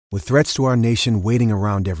With threats to our nation waiting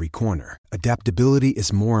around every corner, adaptability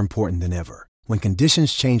is more important than ever. When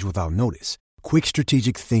conditions change without notice, quick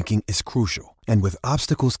strategic thinking is crucial. And with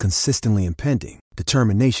obstacles consistently impending,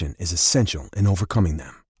 determination is essential in overcoming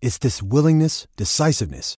them. It's this willingness,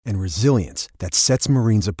 decisiveness, and resilience that sets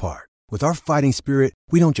Marines apart. With our fighting spirit,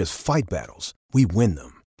 we don't just fight battles, we win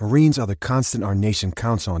them. Marines are the constant our nation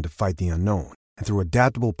counts on to fight the unknown. And through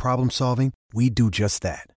adaptable problem solving, we do just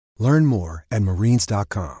that. Learn more at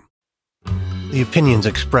marines.com. The opinions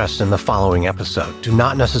expressed in the following episode do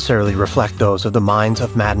not necessarily reflect those of the Minds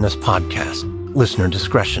of Madness podcast. Listener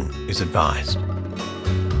discretion is advised.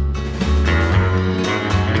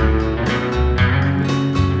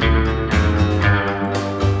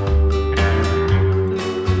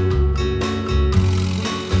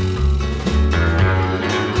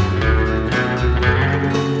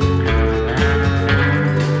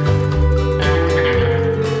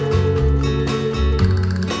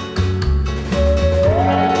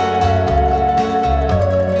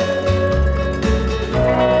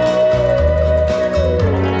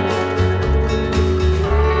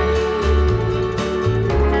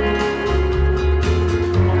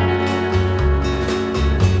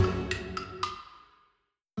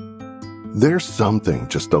 There's something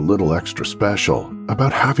just a little extra special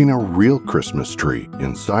about having a real Christmas tree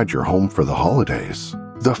inside your home for the holidays.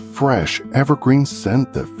 The fresh, evergreen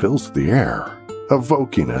scent that fills the air,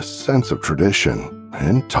 evoking a sense of tradition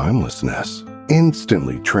and timelessness,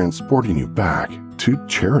 instantly transporting you back to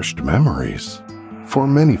cherished memories. For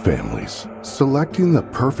many families, selecting the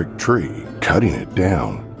perfect tree, cutting it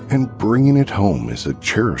down, and bringing it home is a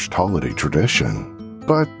cherished holiday tradition.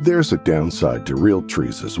 But there's a downside to real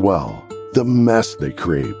trees as well. The mess they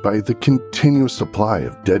create by the continuous supply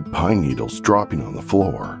of dead pine needles dropping on the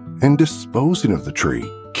floor, and disposing of the tree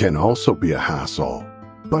can also be a hassle.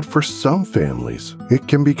 But for some families, it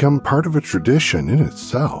can become part of a tradition in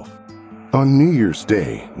itself. On New Year's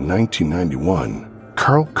Day, 1991,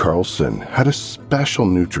 Karlsen had a special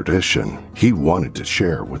new tradition he wanted to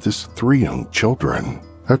share with his 3 young children.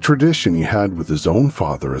 A tradition he had with his own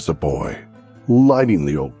father as a boy, lighting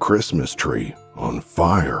the old Christmas tree on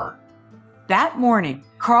fire. That morning,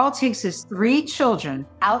 Karl takes his 3 children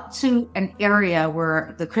out to an area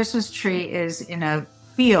where the Christmas tree is in a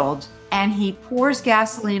field, and he pours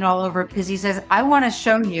gasoline all over it because he says, I want to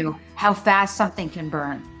show you how fast something can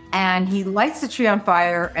burn. And he lights the tree on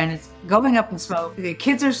fire, and it's going up in smoke. The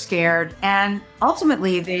kids are scared, and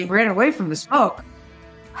ultimately they ran away from the smoke.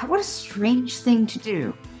 What a strange thing to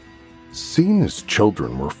do. Seeing his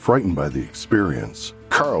children were frightened by the experience,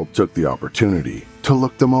 Karl took the opportunity to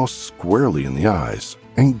look them all squarely in the eyes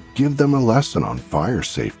and give them a lesson on fire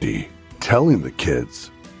safety, telling the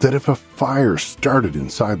kids that if a fire started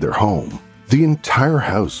inside their home, the entire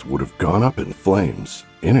house would have gone up in flames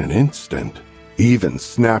in an instant, even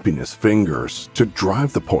snapping his fingers to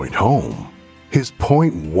drive the point home. His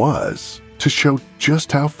point was to show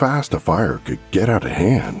just how fast a fire could get out of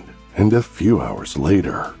hand, and a few hours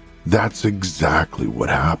later, that's exactly what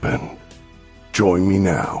happened. Join me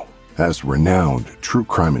now as renowned true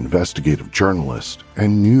crime investigative journalist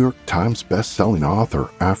and New York Times best-selling author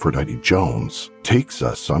Aphrodite Jones takes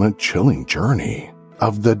us on a chilling journey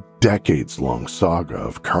of the decades-long saga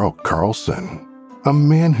of Karlsen, a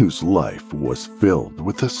man whose life was filled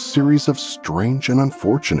with a series of strange and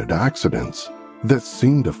unfortunate accidents that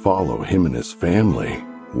seemed to follow him and his family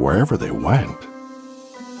wherever they went.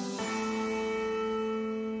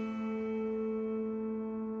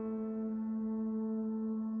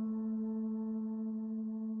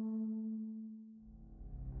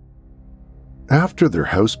 After their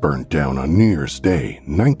house burned down on New Year's Day,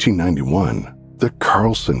 1991, the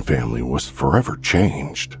Karlsen family was forever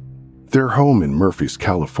changed. Their home in Murphys,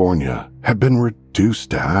 California, had been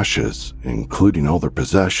reduced to ashes, including all their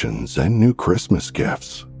possessions and new Christmas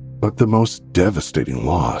gifts. But the most devastating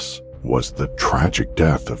loss was the tragic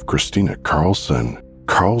death of Christina Karlsen,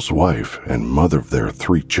 Karl's wife and mother of their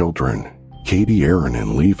 3 children, Katie, Aaron,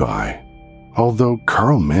 and Levi. Although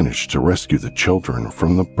Karl managed to rescue the children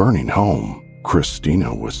from the burning home,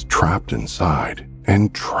 Christina was trapped inside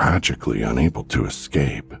and tragically unable to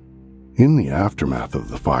escape. In the aftermath of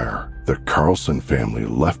the fire, the Karlsen family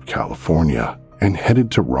left California and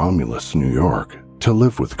headed to Romulus, New York, to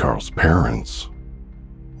live with Karl's parents.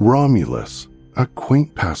 Romulus, a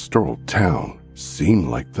quaint pastoral town, seemed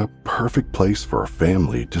like the perfect place for a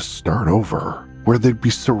family to start over, where they'd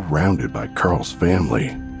be surrounded by Karl's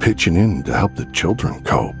family, pitching in to help the children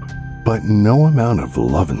cope. But no amount of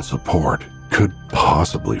love and support could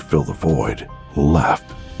possibly fill the void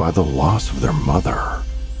left by the loss of their mother.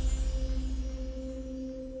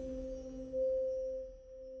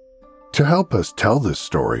 To help us tell this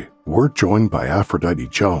story, we're joined by Aphrodite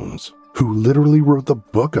Jones, who literally wrote the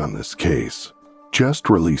book on this case. Just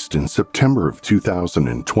released in September of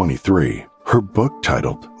 2023, her book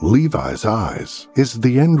titled Levi's Eyes is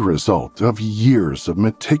the end result of years of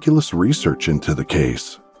meticulous research into the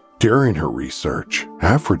case. During her research,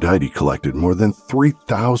 Aphrodite collected more than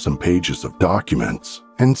 3,000 pages of documents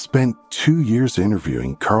and spent 2 years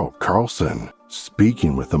interviewing Karlsen,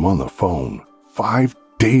 speaking with him on the phone 5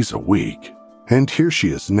 days a week. And here she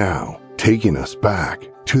is now, taking us back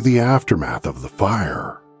to the aftermath of the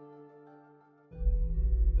fire.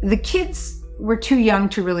 The kids were too young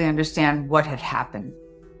to really understand what had happened.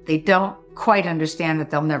 They don't quite understand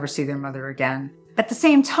that they'll never see their mother again. At the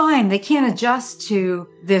same time, they can't adjust to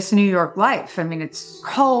this New York life. I mean, it's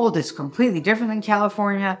cold, it's completely different than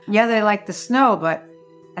California. Yeah, they like the snow, but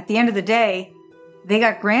at the end of the day, they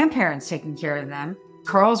got grandparents taking care of them.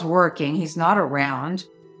 Karl's working, he's not around,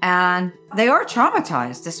 and they are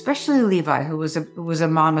traumatized, especially Levi, who was a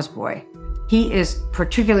mama's boy. He is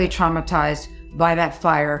particularly traumatized by that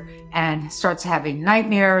fire and starts having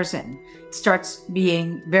nightmares and starts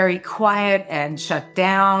being very quiet and shut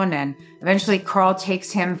down. And eventually Karl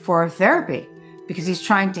takes him for therapy because he's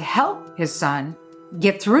trying to help his son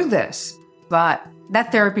get through this. But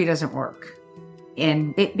that therapy doesn't work.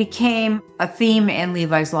 And it became a theme in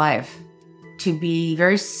Levi's life to be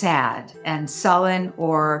very sad and sullen,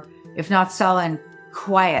 or if not sullen,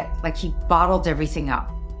 quiet, like he bottled everything up.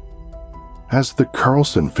 As the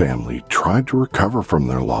Karlsen family tried to recover from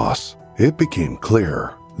their loss, it became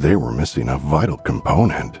clear they were missing a vital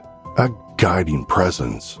component, a guiding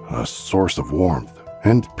presence, a source of warmth,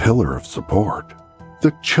 and pillar of support.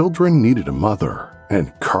 The children needed a mother,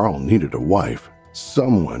 and Karl needed a wife,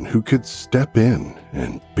 someone who could step in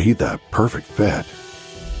and be that perfect fit.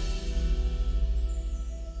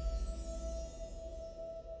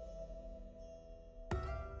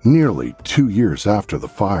 Nearly 2 years after the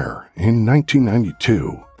fire, in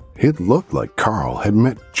 1992, it looked like Karl had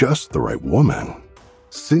met just the right woman.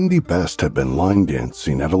 Cindy Best had been line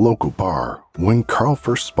dancing at a local bar when Karl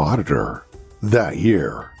first spotted her. That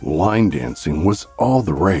year, line dancing was all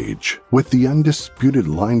the rage, with the undisputed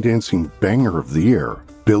line dancing banger of the year,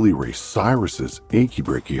 Billy Ray Cyrus's Achy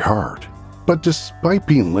Breaky Heart. But despite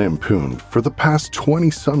being lampooned for the past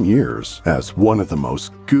 20-some years as one of the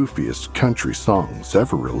most goofiest country songs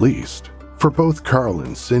ever released, for both Karl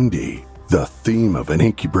and Cindy, the theme of An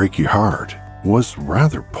Achy Breaky Heart was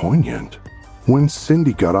rather poignant. When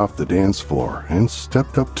Cindy got off the dance floor and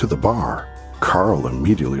stepped up to the bar, Karl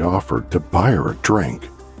immediately offered to buy her a drink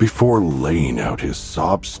before laying out his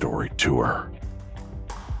sob story to her.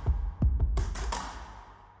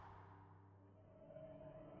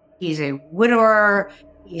 He's a widower,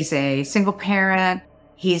 he's a single parent,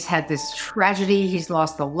 he's had this tragedy, he's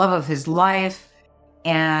lost the love of his life,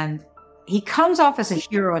 and he comes off as a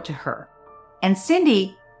hero to her. And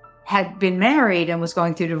Cindy had been married and was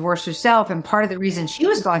going through divorce herself, and part of the reason she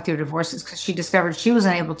was going through divorce is because she discovered she was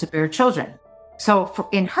unable to bear children. So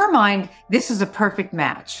in her mind, this is a perfect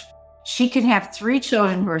match. She can have 3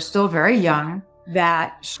 children who are still very young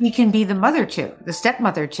that she can be the mother to, the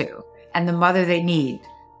stepmother to, and the mother they need.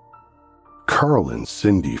 Karl and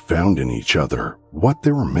Cindy found in each other what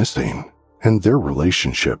they were missing, and their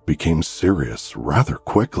relationship became serious rather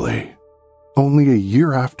quickly. Only a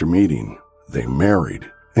year after meeting, they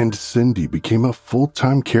married, and Cindy became a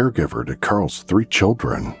full-time caregiver to Karl's 3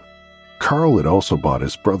 children. Karl had also bought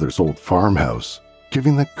his brother's old farmhouse,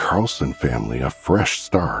 giving the Karlsen family a fresh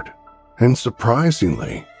start. And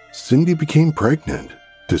surprisingly, Cindy became pregnant,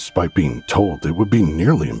 despite being told it would be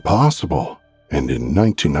nearly impossible. And in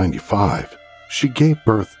 1995, she gave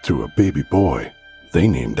birth to a baby boy they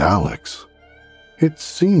named Alex. It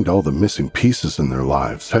seemed all the missing pieces in their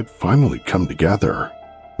lives had finally come together,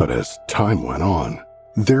 but as time went on,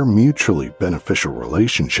 their mutually beneficial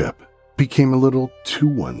relationship became a little too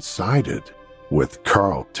one-sided, with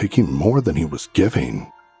Karl taking more than he was giving.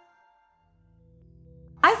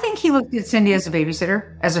 I think he looked at Cindy as a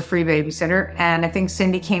babysitter, as a free babysitter, and I think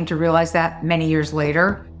Cindy came to realize that many years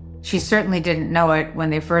later. She certainly didn't know it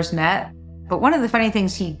when they first met. But one of the funny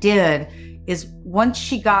things he did is once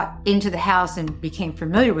she got into the house and became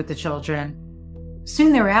familiar with the children,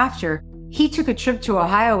 soon thereafter, he took a trip to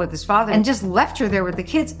Ohio with his father and just left her there with the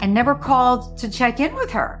kids and never called to check in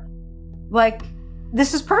with her. Like,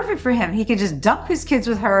 this is perfect for him. He can just dump his kids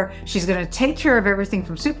with her. She's going to take care of everything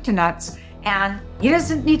from soup to nuts, and he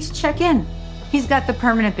doesn't need to check in. He's got the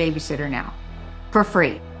permanent babysitter now, for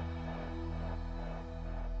free.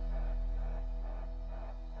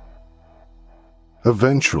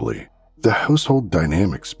 Eventually, the household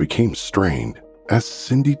dynamics became strained as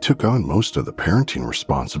Cindy took on most of the parenting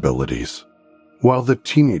responsibilities. While the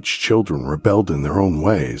teenage children rebelled in their own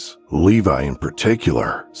ways, Levi in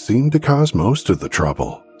particular seemed to cause most of the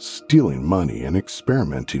trouble, stealing money and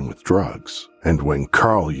experimenting with drugs. And when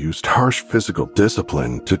Karl used harsh physical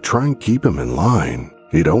discipline to try and keep him in line,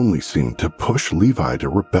 it only seemed to push Levi to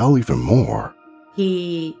rebel even more.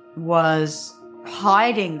 He was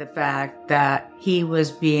hiding the fact that he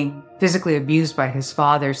was being physically abused by his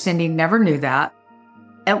father. Cindy never knew that.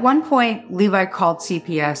 At one point, Levi called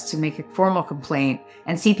CPS to make a formal complaint,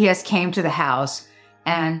 and CPS came to the house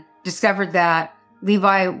and discovered that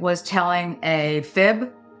Levi was telling a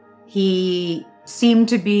fib. He seemed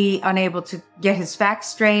to be unable to get his facts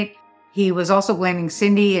straight. He was also blaming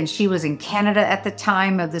Cindy, and she was in Canada at the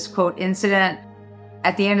time of this, quote, incident.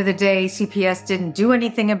 At the end of the day, CPS didn't do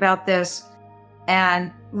anything about this.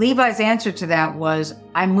 And Levi's answer to that was,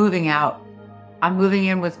 I'm moving out. I'm moving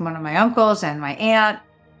in with one of my uncles and my aunt,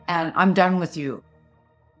 and I'm done with you.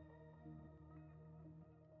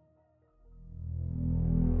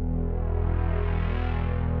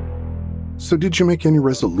 So did you make any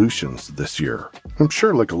resolutions this year? I'm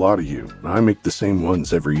sure like a lot of you, I make the same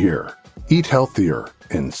ones every year. Eat healthier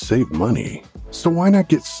and save money. So why not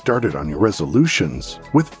get started on your resolutions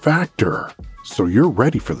with Factor, so you're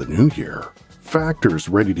ready for the new year? Factor's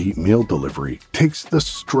ready-to-eat meal delivery takes the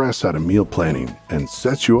stress out of meal planning and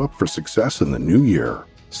sets you up for success in the new year.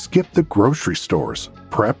 Skip the grocery stores,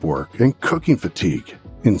 prep work, and cooking fatigue.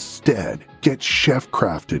 Instead, get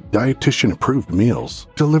chef-crafted, dietitian-approved meals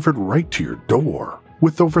delivered right to your door.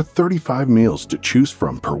 With over 35 meals to choose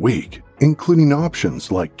from per week, including options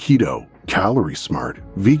like keto, calorie smart,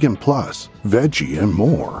 vegan plus, veggie, and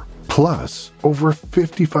more. Plus, over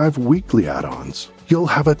 55 weekly add-ons. You'll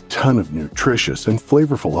have a ton of nutritious and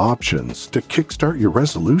flavorful options to kickstart your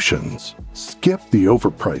resolutions. Skip the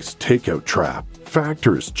overpriced takeout trap.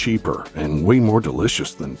 Factor is cheaper and way more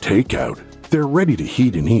delicious than takeout. They're ready to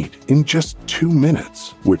heat and eat in just 2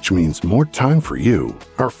 minutes, which means more time for you.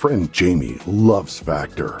 Our friend Jamie loves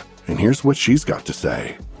Factor, and here's what she's got to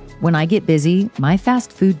say. When I get busy, my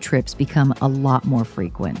fast food trips become a lot more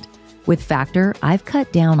frequent. With Factor, I've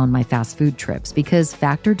cut down on my fast food trips because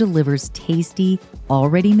Factor delivers tasty,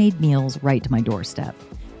 already made meals right to my doorstep.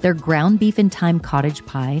 Their ground beef and thyme cottage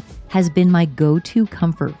pie has been my go-to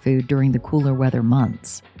comfort food during the cooler weather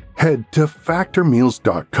months. Head to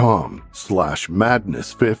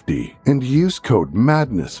factormeals.com/madness50 and use code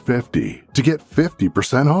madness50 to get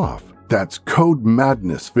 50% off. That's code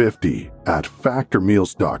madness50 at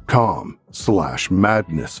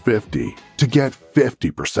factormeals.com/madness50 to get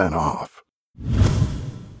 50% off.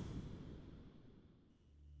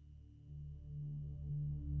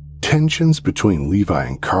 Tensions between Levi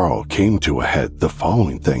and Karl came to a head the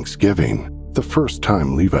following Thanksgiving, the first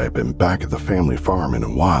time Levi had been back at the family farm in a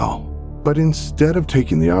while. But instead of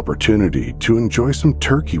taking the opportunity to enjoy some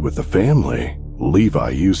turkey with the family,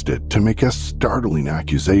 Levi used it to make a startling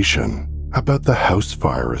accusation about the house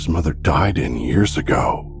fire his mother died in years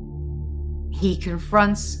ago. He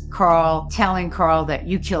confronts Karl, telling Karl that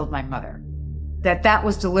you killed my mother, that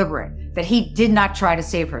was deliberate, that he did not try to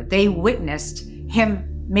save her. They witnessed him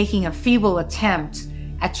making a feeble attempt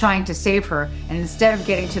at trying to save her, and instead of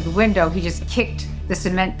getting to the window, he just kicked the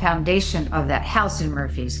cement foundation of that house in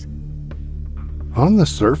Murphy's. On the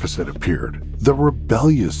surface, it appeared, the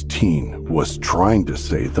rebellious teen was trying to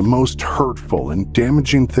say the most hurtful and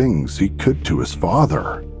damaging things he could to his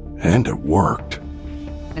father, and it worked.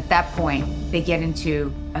 At that point, they get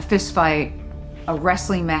into a fist fight, a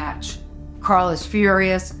wrestling match. Karl is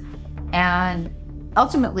furious, and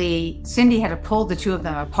ultimately, Cindy had to pull the two of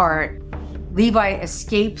them apart. Levi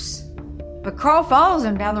escapes, but Karl follows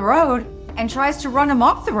him down the road and tries to run him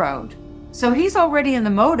off the road. So he's already in the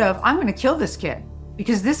mode of, I'm going to kill this kid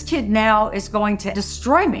because this kid now is going to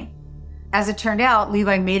destroy me. As it turned out,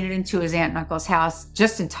 Levi made it into his aunt and uncle's house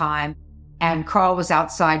just in time, and Karl was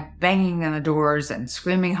outside banging on the doors and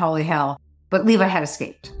screaming holy hell, but Levi had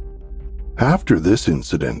escaped. After this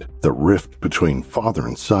incident, the rift between father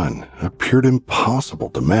and son appeared impossible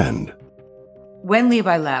to mend. When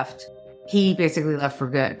Levi left, he basically left for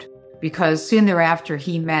good, because soon thereafter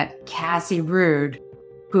he met Cassie Rude,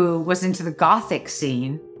 who was into the Gothic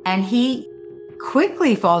scene, and he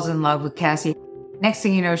quickly falls in love with Cassie. Next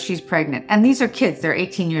thing you know, she's pregnant. And these are kids, they're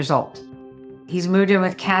 18 years old. He's moved in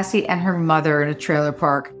with Cassie and her mother in a trailer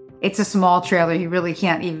park. It's a small trailer, he really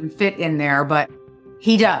can't even fit in there, but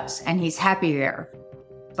he does, and he's happy there.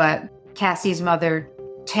 But Cassie's mother,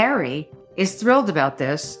 Terry, is thrilled about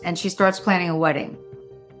this, and she starts planning a wedding.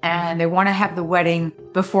 And they want to have the wedding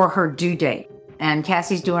before her due date. And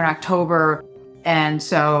Cassie's due in October. And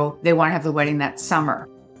so they want to have the wedding that summer.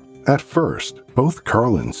 At first, both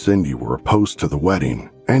Karl and Cindy were opposed to the wedding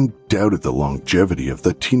and doubted the longevity of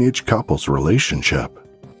the teenage couple's relationship.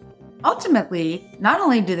 Ultimately, not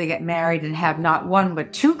only do they get married and have not one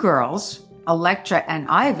but two girls, Electra and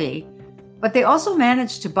Ivy, but they also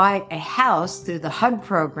managed to buy a house through the HUD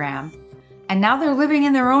program. And now they're living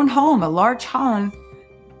in their own home, a large home,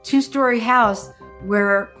 2-story house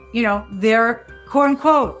where, they're quote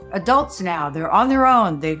unquote adults now. They're on their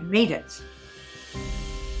own. They've made it.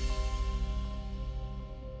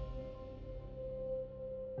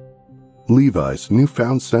 Levi's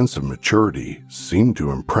newfound sense of maturity seemed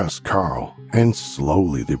to impress Karl, and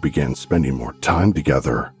slowly they began spending more time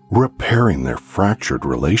together, repairing their fractured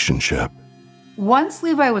relationship. Once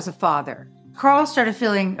Levi was a father, Karl started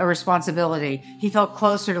feeling a responsibility. He felt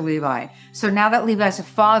closer to Levi. So now that Levi's a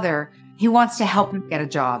father, he wants to help him get a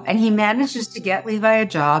job. And he manages to get Levi a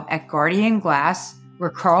job at Guardian Glass,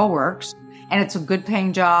 where Karl works. And it's a good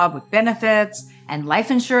paying job with benefits and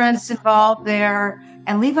life insurance involved there.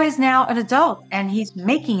 And Levi's now an adult and he's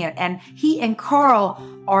making it. And he and Karl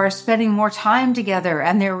are spending more time together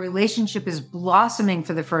and their relationship is blossoming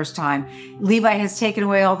for the first time. Levi has taken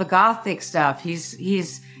away all the gothic stuff.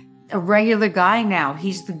 He's a regular guy now.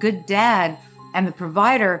 He's the good dad and the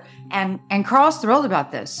provider. And Karl's thrilled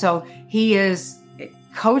about this. So he is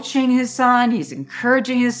coaching his son. He's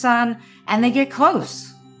encouraging his son and they get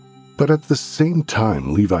close. But at the same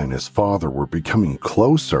time Levi and his father were becoming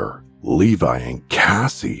closer, Levi and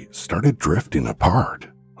Cassie started drifting apart.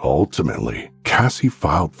 Ultimately, Cassie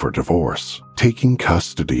filed for divorce, taking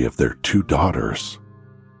custody of their 2 daughters.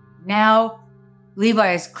 Now,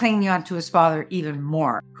 Levi is clinging on to his father even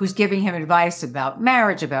more, who's giving him advice about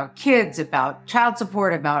marriage, about kids, about child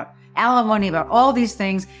support, about alimony, about all these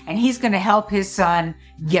things, and he's going to help his son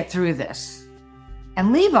get through this.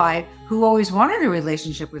 And Levi, who always wanted a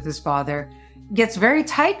relationship with his father, gets very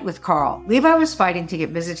tight with Karl. Levi was fighting to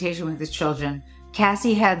get visitation with his children.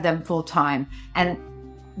 Cassie had them full time. And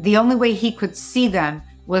the only way he could see them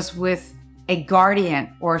was with a guardian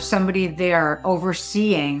or somebody there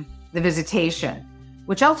overseeing the visitation,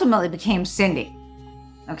 which ultimately became Cindy.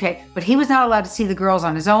 Okay. But he was not allowed to see the girls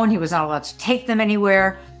on his own. He was not allowed to take them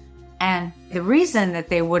anywhere. And the reason that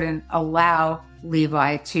they wouldn't allow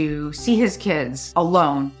Levi to see his kids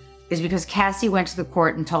alone is because Cassie went to the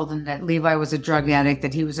court and told him that Levi was a drug addict,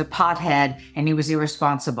 that he was a pothead, and he was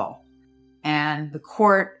irresponsible. And the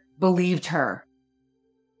court believed her.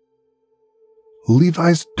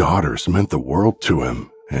 Levi's daughters meant the world to him,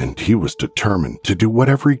 and he was determined to do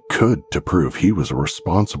whatever he could to prove he was a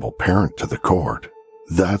responsible parent to the court.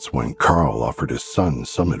 That's when Karl offered his son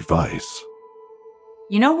some advice.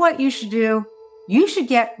 You know what you should do? You should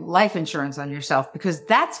get life insurance on yourself because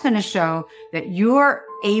that's going to show that you're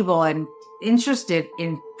able and interested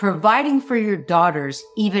in providing for your daughters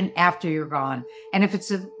even after you're gone. And if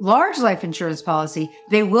it's a large life insurance policy,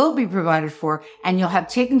 they will be provided for and you'll have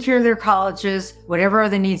taken care of their colleges, whatever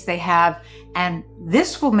other needs they have. And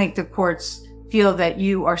this will make the courts feel that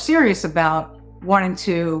you are serious about wanting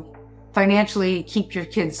to financially keep your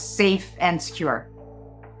kids safe and secure.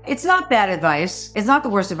 It's not bad advice. It's not the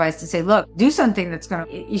worst advice to say, look, do something that's going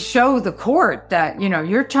to show the court that,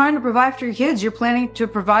 you're trying to provide for your kids. You're planning to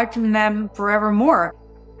provide for them forevermore.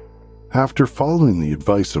 After following the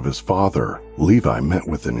advice of his father, Levi met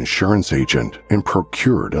with an insurance agent and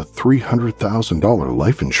procured a $300,000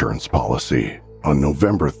 life insurance policy on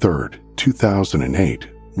November 3rd, 2008,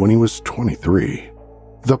 when he was 23.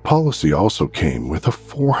 The policy also came with a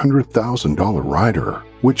 $400,000 rider,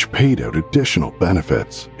 which paid out additional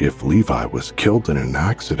benefits if Levi was killed in an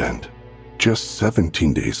accident. Just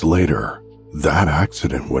 17 days later, that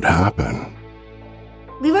accident would happen.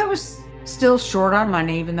 Levi was still short on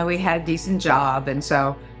money, even though he had a decent job, and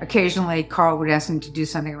so occasionally Karl would ask him to do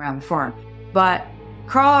something around the farm. But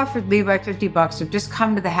Karl offered Levi $50 to just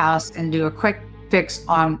come to the house and do a quick fix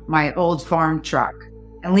on my old farm truck,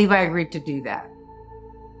 and Levi agreed to do that.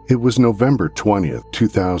 It was November 20th,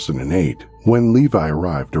 2008, when Levi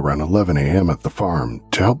arrived around 11 a.m. at the farm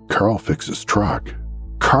to help Karl fix his truck.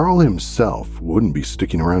 Karl himself wouldn't be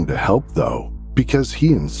sticking around to help, though, because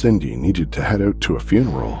he and Cindy needed to head out to a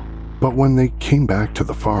funeral. But when they came back to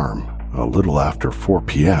the farm, a little after 4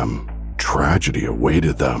 p.m., tragedy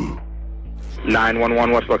awaited them.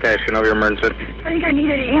 911, what's location of your emergency? I think I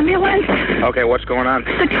need an ambulance. Okay, what's going on?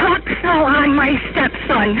 The truck fell on my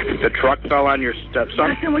stepson. The truck fell on your stepson?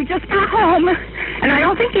 Yes, and we just got home, and I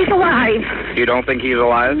don't think he's alive. You don't think he's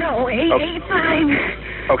alive? No,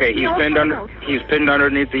 885. Okay, he's pinned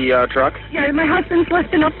underneath the truck? Yeah, my husband's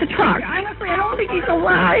lifting up the truck. Honestly, I don't think he's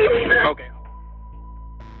alive. Okay.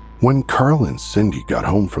 When Karl and Cindy got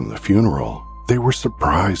home from the funeral, they were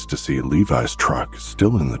surprised to see Levi's truck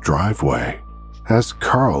still in the driveway. As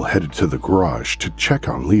Karl headed to the garage to check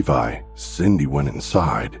on Levi, Cindy went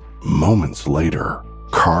inside. Moments later,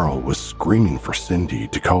 Karl was screaming for Cindy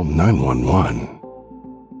to call 911.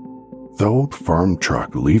 The old farm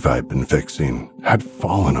truck Levi had been fixing had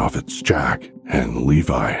fallen off its jack, and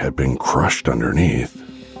Levi had been crushed underneath.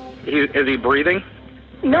 Is he breathing?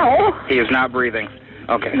 No. He is not breathing.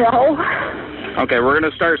 Okay. No. Okay, we're going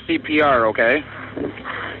to start CPR, okay?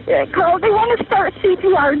 Yeah, Karl, they want to start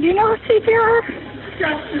CPR. Do you know CPR?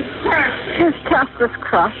 His chest is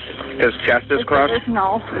crushed. His chest is crushed?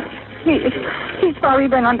 No. He's probably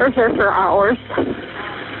been under here for hours.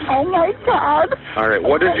 Oh my God. All right,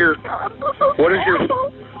 what is your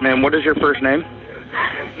first name?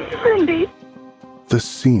 Cindy. The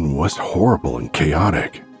scene was horrible and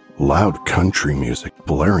chaotic. Loud country music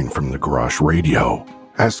blaring from the garage radio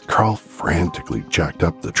as Karl frantically jacked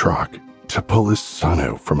up the truck to pull his son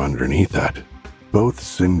out from underneath it. Both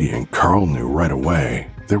Cindy and Karl knew right away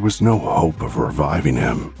there was no hope of reviving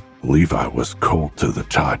him. Levi was cold to the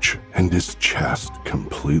touch and his chest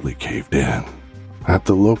completely caved in. At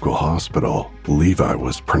the local hospital, Levi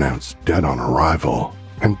was pronounced dead on arrival,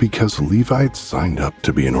 and because Levi had signed up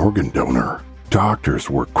to be an organ donor, doctors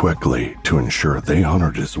worked quickly to ensure they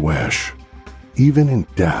honored his wish. Even in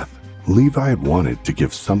death, Levi had wanted to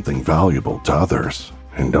give something valuable to others,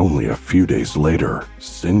 and only a few days later,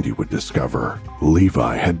 Cindy would discover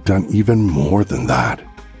Levi had done even more than that.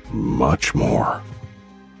 Much more.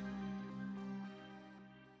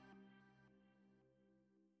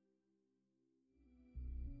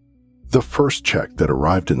 The first check that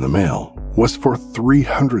arrived in the mail was for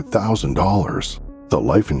 $300,000, the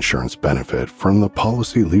life insurance benefit from the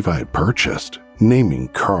policy Levi had purchased, naming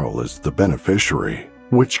Karl as the beneficiary,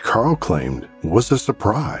 which Karl claimed was a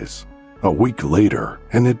surprise. A week later,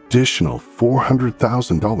 an additional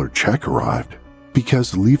 $400,000 check arrived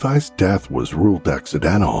because Levi's death was ruled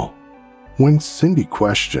accidental. When Cindy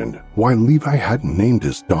questioned why Levi hadn't named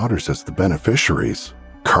his daughters as the beneficiaries,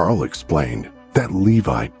 Karl explained that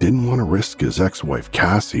Levi didn't want to risk his ex-wife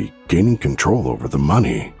Cassie gaining control over the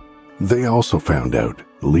money. They also found out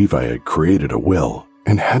Levi had created a will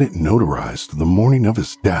and had it notarized the morning of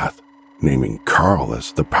his death, naming Karl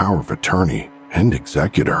as the power of attorney and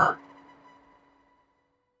executor.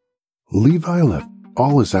 Levi left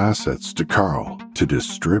all his assets to Karl to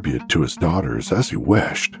distribute to his daughters as he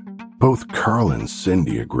wished. Both Karl and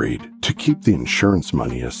Cindy agreed to keep the insurance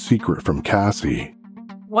money a secret from Cassie.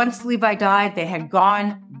 Once Levi died, they had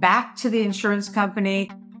gone back to the insurance company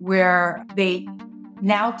where they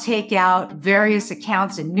now take out various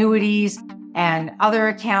accounts, annuities, and other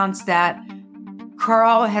accounts that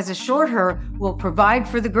Karl has assured her will provide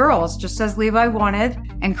for the girls, just as Levi wanted.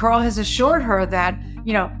 And Karl has assured her that,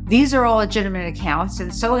 these are all legitimate accounts,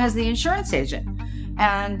 and so has the insurance agent.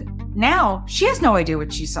 And now she has no idea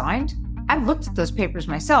what she signed. I've looked at those papers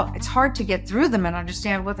myself. It's hard to get through them and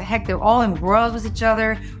understand what the heck. They're all embroiled with each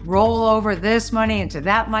other, roll over this money into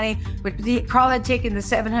that money. But Karl had taken the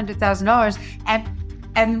 $700,000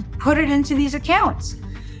 and put it into these accounts.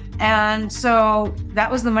 And so that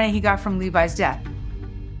was the money he got from Levi's death.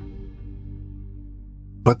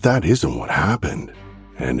 But that isn't what happened.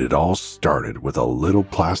 And it all started with a little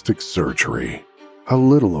plastic surgery. A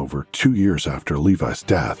little over 2 years after Levi's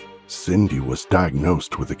death, Cindy was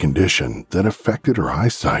diagnosed with a condition that affected her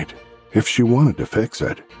eyesight. If she wanted to fix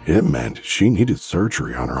it, it meant she needed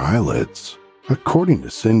surgery on her eyelids. According to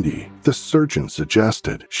Cindy, the surgeon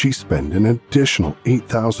suggested she spend an additional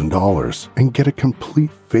 $8,000 and get a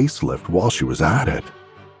complete facelift while she was at it.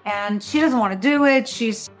 And she doesn't want to do it.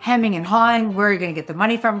 She's hemming and hawing. Where are you going to get the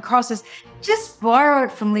money from? Karl says, just borrow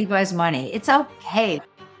it from Levi's money. It's okay.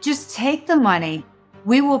 Just take the money.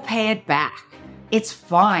 We will pay it back. It's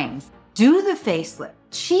fine. Do the facelift.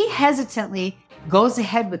 She hesitantly goes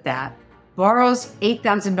ahead with that, borrows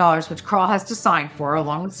 $8,000, which Karl has to sign for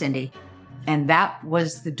along with Cindy. And that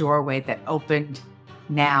was the doorway that opened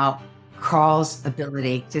now Karl's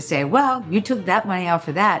ability to say, well, you took that money out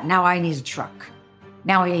for that. Now I need a truck.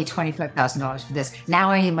 Now I need $25,000 for this. Now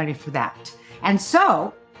I need money for that. And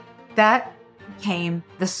so that became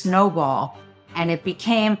the snowball, and it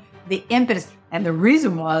became the impetus. And the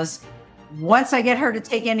reason was, once I get her to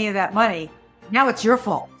take any of that money, now it's your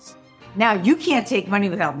fault. Now you can't take money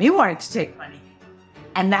without me wanting to take money.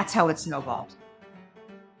 And that's how it snowballed.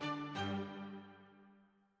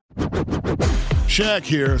 Shaq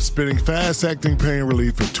here, spitting fast-acting pain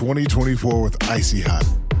relief for 2024 with Icy Hot.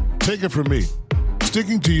 Take it from me.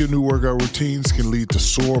 Sticking to your new workout routines can lead to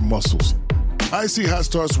sore muscles, Icy Hot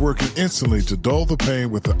starts working instantly to dull the pain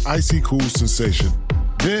with the icy cool sensation.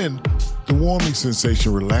 Then, the warming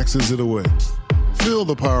sensation relaxes it away. Feel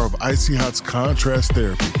the power of Icy Hot's contrast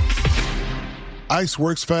therapy. Ice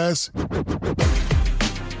works fast.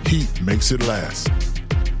 Heat makes it last.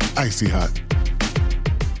 Icy Hot.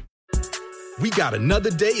 We got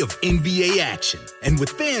another day of NBA action. And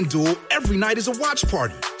with FanDuel, every night is a watch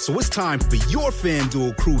party. So it's time for your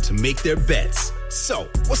FanDuel crew to make their bets. So,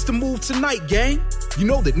 what's the move tonight, gang? You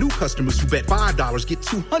know that new customers who bet $5 get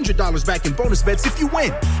 $200 back in bonus bets if you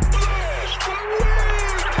win.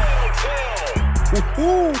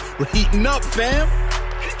 Woo-hoo, we're heating up, fam.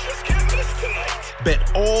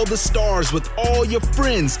 Bet all the stars with all your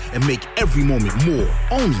friends and make every moment more.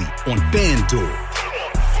 Only on FanDuel.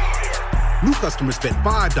 New customers bet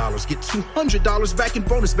 $5, get $200 back in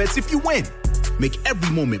bonus bets if you win. Make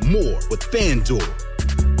every moment more with FanDuel.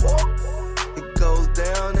 It goes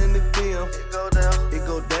down in the DM. It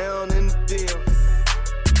go down in the DM.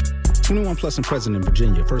 21 plus and present in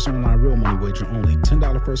Virginia. First online real money wager only.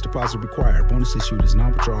 $10 first deposit required. Bonus issued is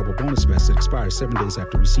non-withdrawable bonus bets that expires 7 days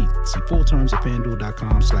after receipt. See full terms at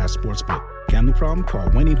FanDuel.com/sportsbook. Gambling problem? Call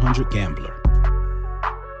 1-800-GAMBLER.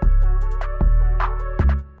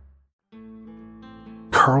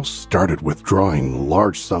 Karl started withdrawing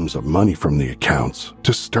large sums of money from the accounts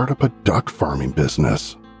to start up a duck farming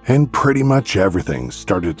business, and pretty much everything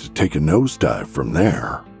started to take a nosedive from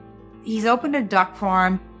there. He's opened a duck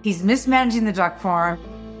farm, he's mismanaging the duck farm,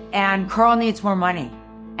 and Karl needs more money.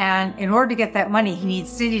 And in order to get that money, he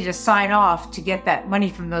needs Cindy to sign off to get that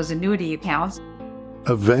money from those annuity accounts.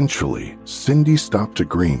 Eventually, Cindy stopped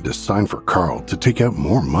agreeing to sign for Karl to take out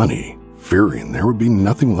more money, fearing there would be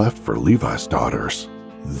nothing left for Levi's daughters.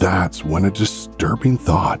 That's when a disturbing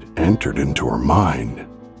thought entered into her mind.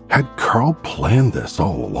 Had Karl planned this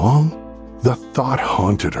all along? The thought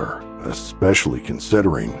haunted her, especially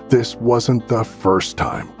considering this wasn't the first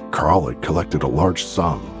time Karl had collected a large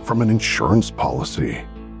sum from an insurance policy.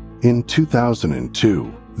 In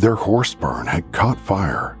 2002, their horse barn had caught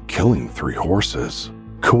fire, killing 3 horses.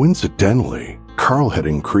 Coincidentally, Karl had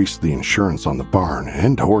increased the insurance on the barn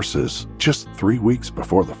and horses just 3 weeks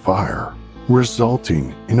before the fire,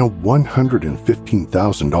 resulting in a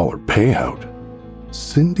 $115,000 payout.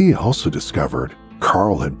 Cindy also discovered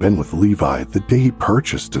Karl had been with Levi the day he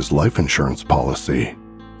purchased his life insurance policy.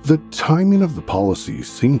 The timing of the policy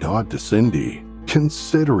seemed odd to Cindy,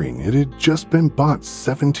 considering it had just been bought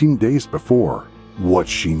 17 days before. What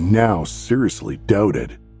she now seriously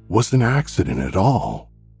doubted was an accident at all.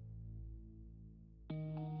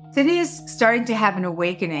 Cindy is starting to have an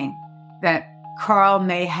awakening that Karl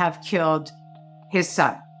may have killed his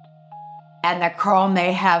son and that Karl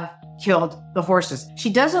may have killed the horses. She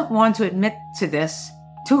doesn't want to admit to this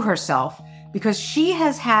to herself because she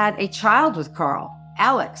has had a child with Karl,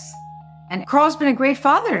 Alex. And Karl's been a great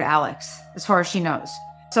father to Alex, as far as she knows.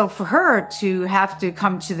 So for her to have to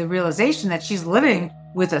come to the realization that she's living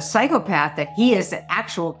with a psychopath, that he is the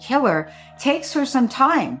actual killer, takes her some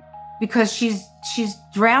time because she's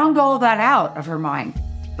drowned all of that out of her mind.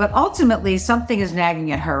 But ultimately, something is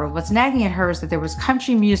nagging at her. What's nagging at her is that there was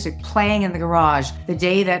country music playing in the garage the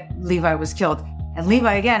day that Levi was killed. And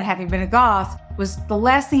Levi, again, having been a goth, was the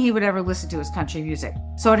last thing he would ever listen to is country music.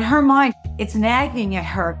 So in her mind, it's nagging at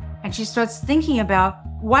her. And she starts thinking about,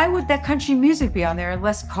 why would that country music be on there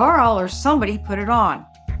unless Karl or somebody put it on?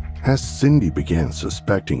 As Cindy began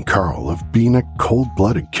suspecting Karl of being a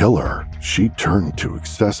cold-blooded killer, she turned to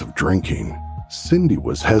excessive drinking. Cindy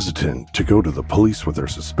was hesitant to go to the police with her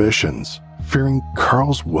suspicions, fearing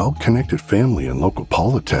Karl's well-connected family and local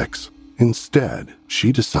politics. Instead,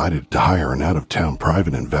 she decided to hire an out-of-town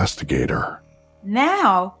private investigator.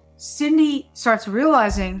 Now, Cindy starts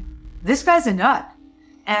realizing this guy's a nut,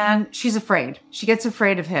 and she's afraid. She gets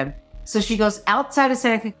afraid of him. So she goes outside of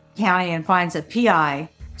Seneca County and finds a PI,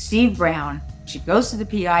 Steve Brown. She goes to the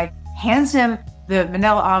PI, hands him the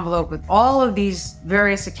manila envelope with all of these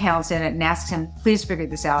various accounts in it and asks him, please figure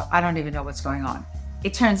this out. I don't even know what's going on.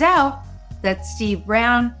 It turns out that Steve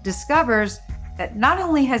Brown discovers that not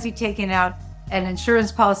only has he taken out an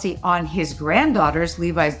insurance policy on his granddaughters,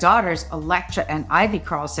 Levi's daughters, Electra and Ivy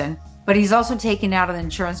Karlsen, but he's also taken out an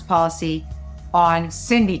insurance policy on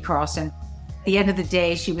Cindy Karlsen. At the end of the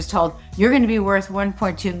day, she was told, you're going to be worth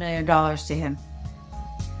 $1.2 million to him.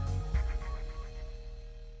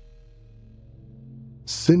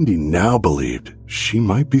 Cindy now believed she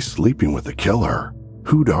might be sleeping with the killer,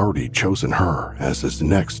 who'd already chosen her as his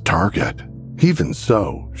next target. Even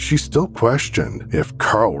so, she still questioned if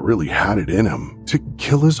Karl really had it in him to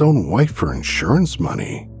kill his own wife for insurance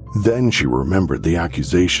money. Then she remembered the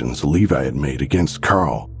accusations Levi had made against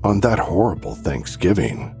Karl on that horrible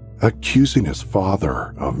Thanksgiving, accusing his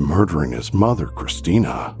father of murdering his mother,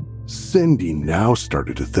 Christina. Cindy now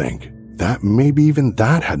started to think that maybe even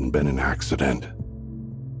that hadn't been an accident.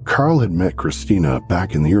 Karl had met Christina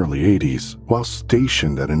back in the early 80s while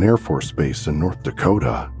stationed at an Air Force base in North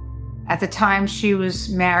Dakota. At the time she was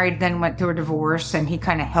married, then went through a divorce, and he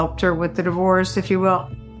kind of helped her with the divorce, if you will.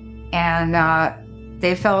 And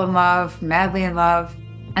they fell in love, madly in love.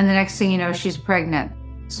 And the next thing you know, she's pregnant.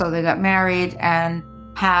 So they got married and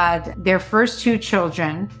had their first 2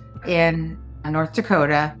 children in North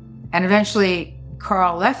Dakota. And eventually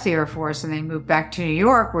Karl left the Air Force and they moved back to New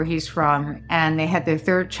York, where he's from. And they had their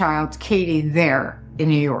 3rd child, Katie, there in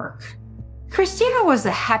New York. Christina was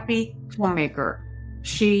a happy homemaker.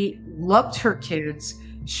 She loved her kids.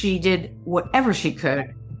 She did whatever she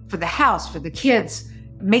could for the house, for the kids,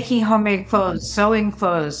 making homemade clothes, sewing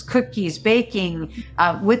clothes, cookies, baking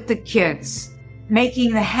with the kids,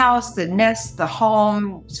 making the house, the nest, the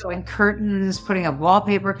home, sewing curtains, putting up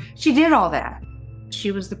wallpaper. She did all that.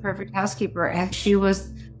 She was the perfect housekeeper, and she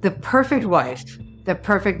was the perfect wife, the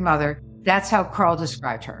perfect mother. That's how Karl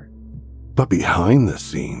described her. But behind the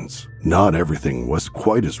scenes, not everything was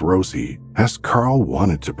quite as rosy as Karl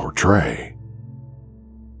wanted to portray.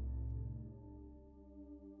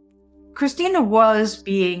 Christina was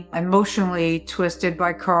being emotionally twisted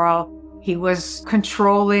by Karl. He was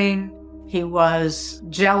controlling. He was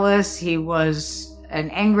jealous. He was an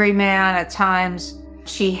angry man at times.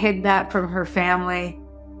 She hid that from her family.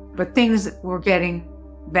 But things were getting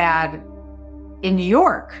bad in New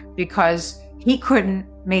York because he couldn't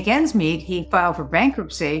make ends meet. He filed for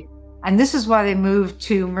bankruptcy. And this is why they moved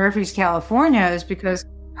to Murphy's, California, is because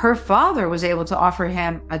her father was able to offer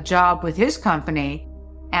him a job with his company.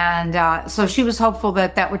 And so she was hopeful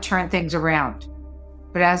that that would turn things around.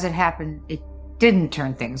 But as it happened, it didn't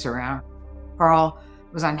turn things around. Karl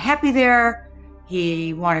was unhappy there.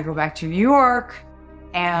 He wanted to go back to New York.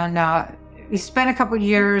 And he spent a couple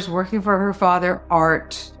years working for her father,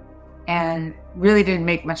 Art, and really didn't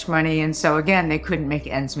make much money. And so again, they couldn't make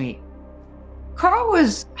ends meet. Karl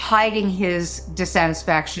was hiding his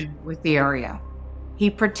dissatisfaction with the area. He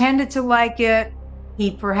pretended to like it.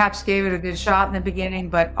 He perhaps gave it a good shot in the beginning,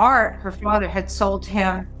 but Art, her father, had sold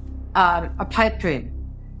him a pipe dream.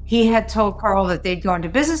 He had told Karl that they'd go into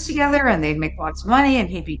business together and they'd make lots of money and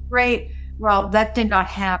he'd be great. Well, that did not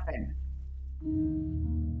happen.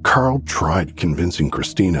 Karl tried convincing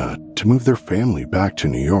Christina to move their family back to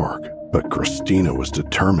New York, but Christina was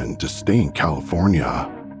determined to stay in California.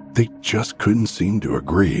 They just couldn't seem to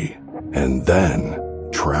agree. And then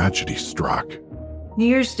tragedy struck. New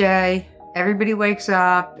Year's Day, everybody wakes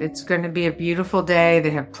up. It's going to be a beautiful day. They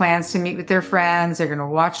have plans to meet with their friends. They're going to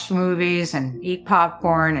watch movies and eat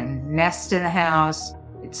popcorn and nest in the house.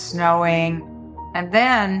 It's snowing. And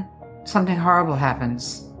then something horrible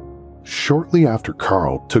happens. Shortly after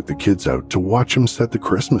Karl took the kids out to watch him set the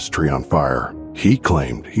Christmas tree on fire, he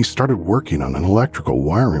claimed he started working on an electrical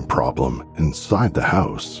wiring problem inside the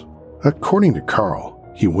house. According to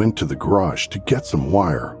Karl, he went to the garage to get some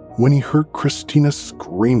wire when he heard Christina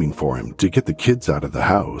screaming for him to get the kids out of the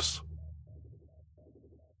house.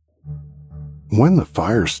 When the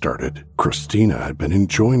fire started, Christina had been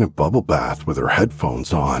enjoying a bubble bath with her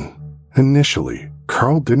headphones on. Initially,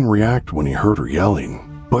 Karl didn't react when he heard her yelling,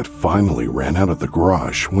 but finally ran out of the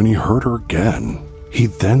garage when he heard her again. He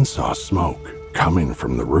then saw smoke coming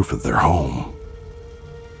from the roof of their home.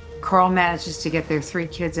 Karl manages to get their 3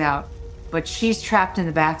 kids out, but she's trapped in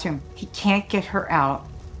the bathroom. He can't get her out,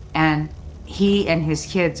 and he and his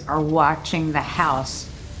kids are watching the house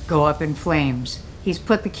go up in flames. He's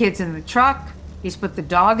put the kids in the truck. He's put the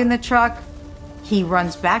dog in the truck. He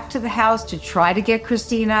runs back to the house to try to get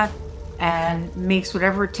Christina and makes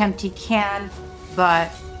whatever attempt he can,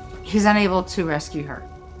 but he's unable to rescue her.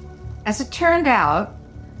 As it turned out,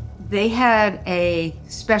 they had a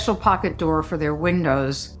special pocket door for their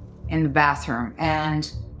windows in the bathroom,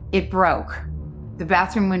 and it broke. The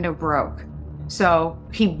bathroom window broke. So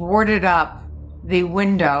he boarded up the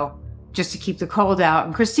window just to keep the cold out,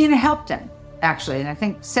 and Christina helped him, actually, and I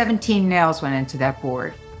think 17 nails went into that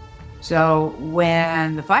board. So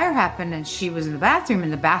when the fire happened and she was in the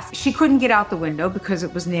bathroom, she couldn't get out the window because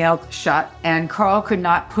it was nailed shut, and Karl could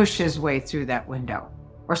not push his way through that window,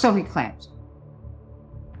 or so he claims.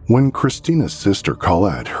 When Christina's sister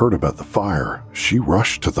Colette heard about the fire, she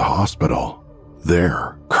rushed to the hospital.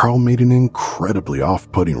 There, Karl made an incredibly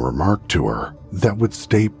off-putting remark to her that would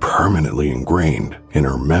stay permanently ingrained in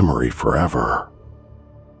her memory forever.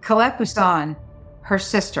 Colette her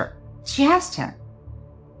sister, she asked him.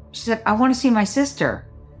 She said, "I want to see my sister."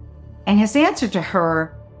 And his answer to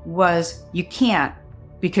her was, "You can't,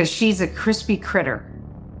 because she's a crispy critter."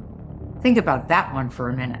 Think about that one for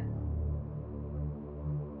a minute.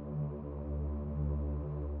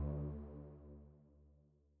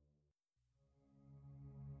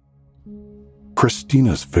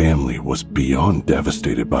 Christina's family was beyond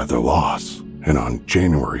devastated by their loss, and on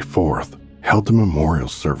January 4th, held a memorial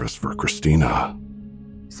service for Christina.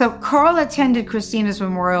 So Karl attended Christina's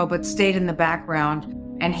memorial but stayed in the background,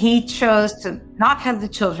 and he chose to not have the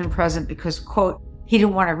children present because, quote, he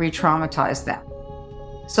didn't want to re-traumatize them.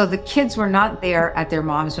 So the kids were not there at their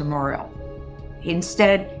mom's memorial.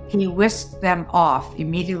 Instead, he whisked them off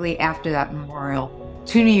immediately after that memorial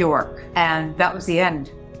to New York, and that was the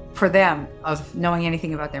end for them of knowing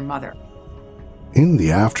anything about their mother. In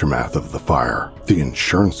the aftermath of the fire, the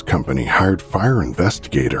insurance company hired fire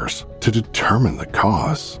investigators to determine the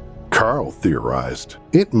cause. Karl theorized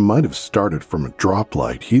it might have started from a drop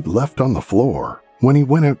light he'd left on the floor when he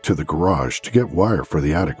went out to the garage to get wire for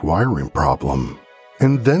the attic wiring problem.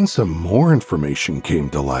 And then some more information came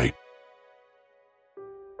to light.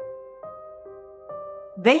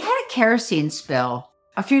 They had a kerosene spill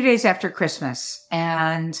a few days after Christmas,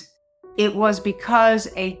 and it was because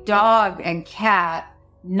a dog and cat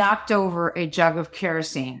knocked over a jug of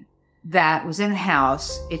kerosene that was in the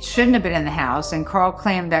house. It shouldn't have been in the house, and Karl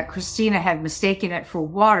claimed that Christina had mistaken it for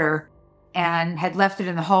water and had left it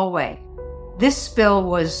in the hallway. This spill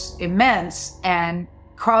was immense, and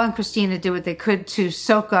Karl and Christina did what they could to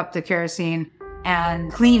soak up the kerosene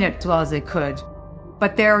and clean it as well as they could.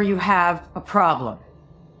 But there you have a problem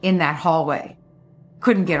in that hallway.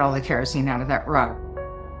 Couldn't get all the kerosene out of that rug.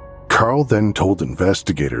 Karl then told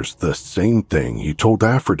investigators the same thing he told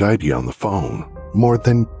Aphrodite on the phone more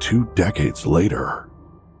than 2 decades later.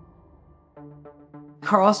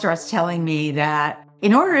 Karl starts telling me that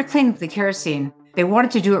in order to clean up the kerosene, they wanted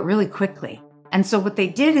to do it really quickly. And so what they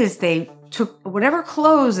did is they took whatever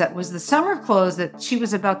clothes that was the summer clothes that she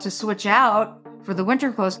was about to switch out for the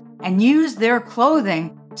winter clothes and used their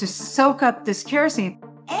clothing to soak up this kerosene.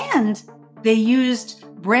 And they used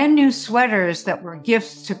brand new sweaters that were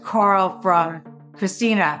gifts to Karl from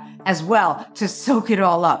Christina as well to soak it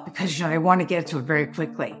all up because, they want to get to it very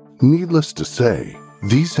quickly. Needless to say,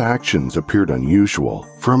 these actions appeared unusual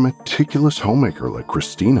for a meticulous homemaker like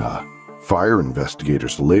Christina. Fire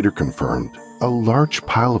investigators later confirmed a large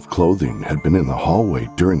pile of clothing had been in the hallway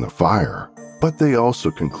during the fire, but they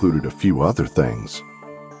also concluded a few other things.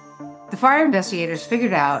 The fire investigators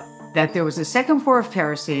figured out that there was a second pour of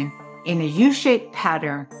kerosene in a U-shaped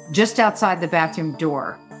pattern just outside the bathroom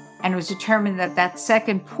door, and it was determined that that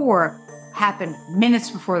second pour happened minutes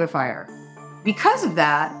before the fire. Because of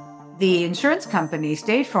that, the insurance company,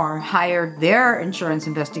 State Farm, hired their insurance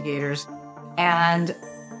investigators, and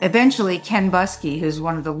eventually Ken Buskey, who's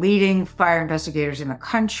one of the leading fire investigators in the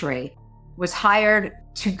country, was hired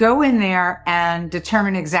to go in there and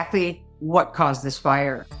determine exactly what caused this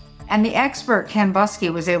fire. And the expert, Ken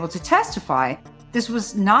Buskey, was able to testify this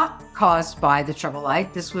was not caused by the trouble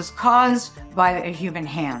light. This was caused by a human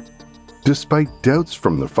hand. Despite doubts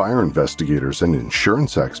from the fire investigators and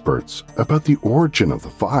insurance experts about the origin of the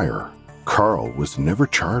fire, Karl was never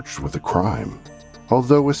charged with a crime.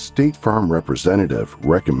 Although a State Farm representative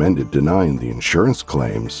recommended denying the insurance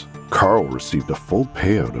claims, Karl received a full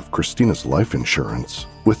payout of Christina's life insurance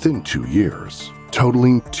within 2 years,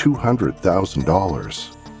 totaling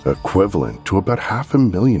 $200,000. Equivalent to about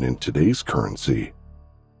 $500,000 in today's currency.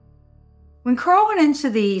 When Karl went into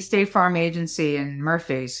the State Farm agency in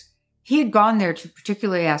Murphy's, he had gone there to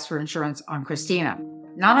particularly ask for insurance on Christina,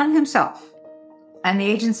 not on himself. And the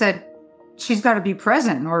agent said, she's got to be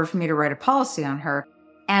present in order for me to write a policy on her.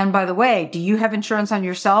 And by the way, do you have insurance on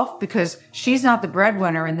yourself? Because she's not the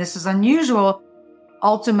breadwinner and this is unusual.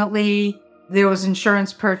 Ultimately, there was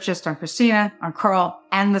insurance purchased on Christina, on Karl,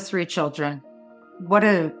 and the 3 children. What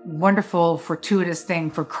a wonderful, fortuitous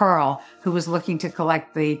thing for Karl, who was looking to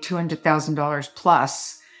collect the $200,000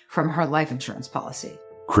 plus from her life insurance policy.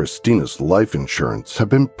 Christina's life insurance had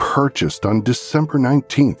been purchased on December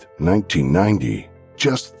 19th, 1990,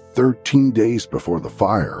 just 13 days before the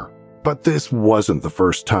fire. But this wasn't the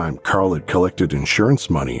first time Karl had collected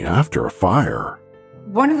insurance money after a fire.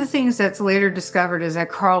 One of the things that's later discovered is that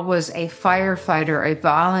Karl was a firefighter, a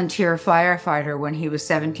volunteer firefighter when he was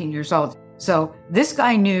 17 years old. So this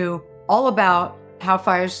guy knew all about how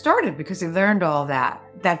fires started because he learned all that.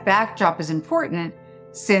 That backdrop is important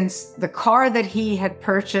since the car that he had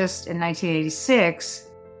purchased in 1986,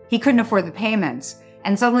 he couldn't afford the payments.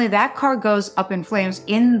 And suddenly that car goes up in flames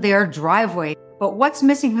in their driveway. But what's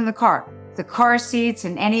missing from the car? the car seats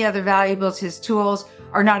and any other valuables, his tools,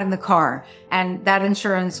 are not in the car. And that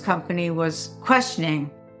insurance company was questioning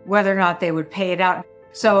whether or not they would pay it out.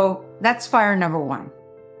 So that's fire number one.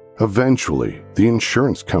 Eventually, the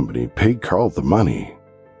insurance company paid Karl the money.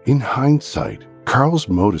 In hindsight, Karl's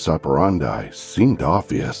modus operandi seemed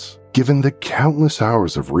obvious, given the countless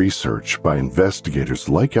hours of research by investigators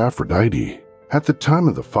like Aphrodite. At the time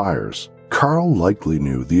of the fires, Karl likely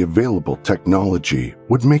knew the available technology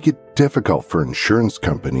would make it difficult for insurance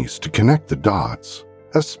companies to connect the dots,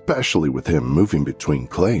 especially with him moving between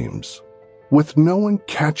claims. With no one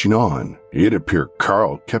catching on, it appeared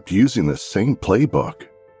Karl kept using the same playbook.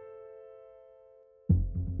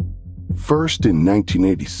 First in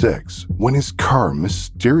 1986, when his car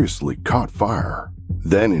mysteriously caught fire.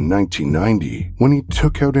 Then in 1990, when he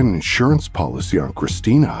took out an insurance policy on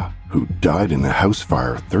Christina, who died in a house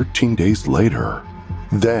fire 13 days later.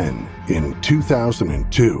 Then, in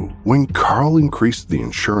 2002, when Karl increased the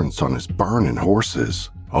insurance on his barn and horses,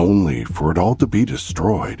 only for it all to be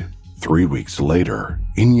destroyed 3 weeks later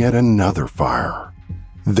in yet another fire.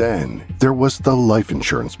 Then, there was the life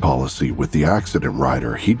insurance policy with the accident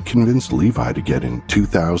rider he'd convinced Levi to get in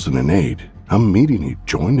 2008, a meeting he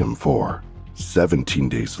joined him for. 17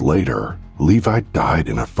 days later, Levi died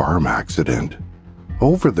in a farm accident.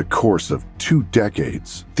 Over the course of 2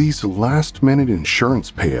 decades, these last-minute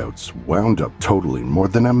insurance payouts wound up totaling more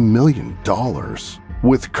than $1 million,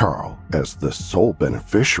 with Karl as the sole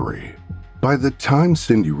beneficiary. By the time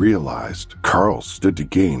Cindy realized Karl stood to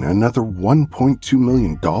gain another $1.2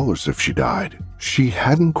 million if she died, she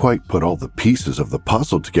hadn't quite put all the pieces of the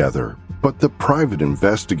puzzle together, but the private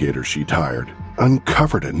investigator she'd hired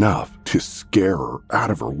uncovered enough to scare her out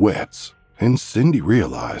of her wits, and Cindy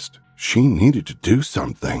realized she needed to do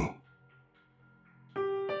something.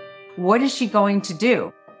 What is she going to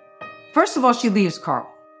do? First of all, she leaves Karl.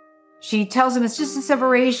 She tells him it's just a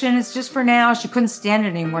separation, it's just for now. She couldn't stand it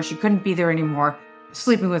anymore. She couldn't be there anymore,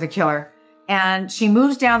 sleeping with a killer. And she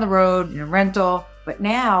moves down the road in a rental, but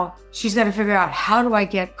now she's got to figure out, how do I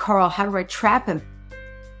get Karl? How do I trap him?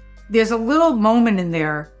 There's a little moment in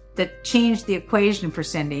there that changed the equation for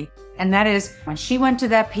Cindy, and that is when she went to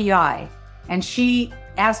that PI and she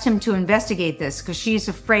asked him to investigate this because she's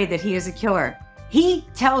afraid that he is a killer. He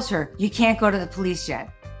tells her, you can't go to the police yet.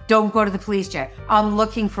 Don't go to the police yet. I'm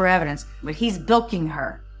looking for evidence. But he's bilking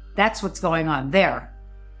her. That's what's going on there.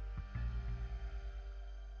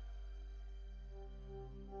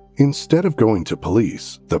 Instead of going to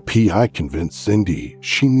police, the PI convinced Cindy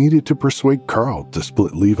she needed to persuade Karl to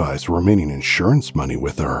split Levi's remaining insurance money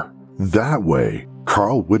with her. That way,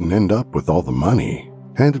 Karl wouldn't end up with all the money.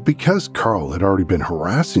 And because Karl had already been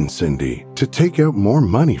harassing Cindy to take out more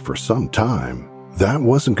money for some time, that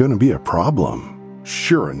wasn't going to be a problem.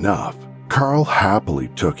 Sure enough, Karl happily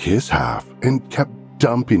took his half and kept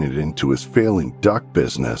dumping it into his failing duck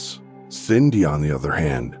business. Cindy, on the other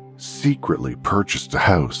hand, secretly purchased a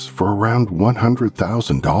house for around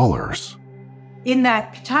 $100,000. In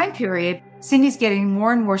that time period, Cindy's getting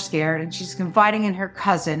more and more scared, and she's confiding in her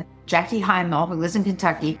cousin, Jackie Heimel, who lives in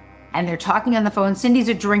Kentucky, and they're talking on the phone. Cindy's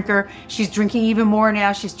a drinker. She's drinking even more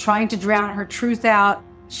now. She's trying to drown her truth out.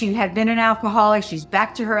 She had been an alcoholic. She's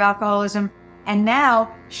back to her alcoholism. And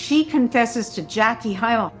now she confesses to Jackie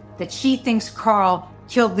Heimel that she thinks Karl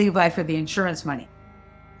killed Levi for the insurance money.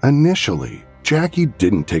 Initially, Jackie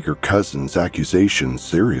didn't take her cousin's accusations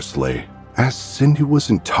seriously, as Cindy was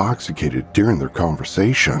intoxicated during their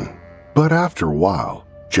conversation. But after a while,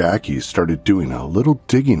 Jackie started doing a little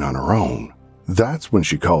digging on her own. That's when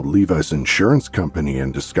she called Levi's insurance company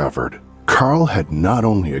and discovered Karl had not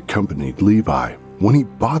only accompanied Levi when he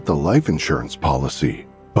bought the life insurance policy,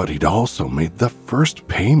 but he'd also made the first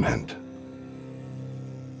payment.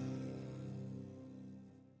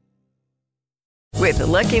 With the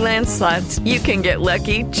Lucky Land Slots, you can get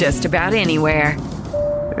lucky just about anywhere.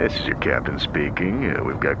 This is your captain speaking.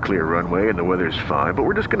 We've got clear runway and the weather's fine, but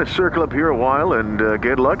we're just going to circle up here a while and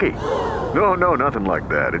get lucky. No, nothing like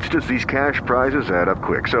that. It's just these cash prizes add up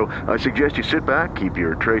quick. So I suggest you sit back, keep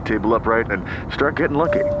your tray table upright, and start getting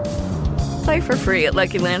lucky. Play for free at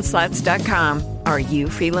LuckyLandSlots.com. Are you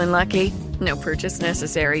feeling lucky? No purchase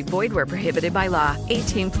necessary. Void where prohibited by law.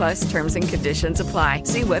 18+ terms and conditions apply.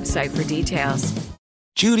 See website for details.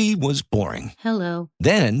 Judy was boring. Hello.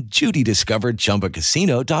 Then Judy discovered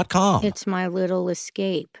ChumbaCasino.com. It's my little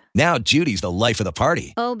escape. Now Judy's the life of the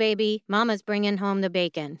party. Oh, baby, mama's bringing home the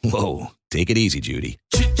bacon. Whoa, take it easy, Judy.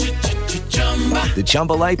 The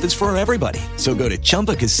Chumba life is for everybody. So go to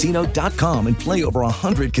ChumbaCasino.com and play over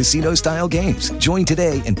 100 casino-style games. Join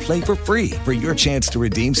today and play for free for your chance to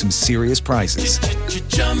redeem some serious prizes.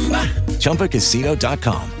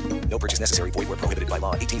 ChumbaCasino.com. No purchase necessary. Void where prohibited by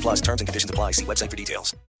law. 18 plus terms and conditions apply. See website for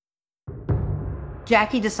details.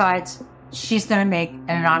 Jackie decides she's going to make an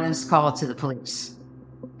anonymous call to the police.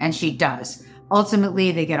 And she does.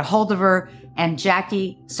 Ultimately, they get a hold of her, and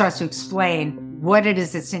Jackie starts to explain what it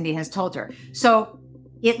is that Cindy has told her. So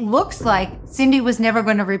it looks like Cindy was never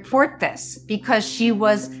going to report this because she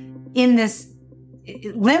was in this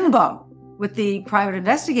limbo with the private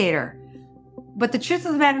investigator. But the truth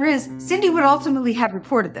of the matter is, Cindy would ultimately have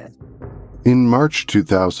reported this. In March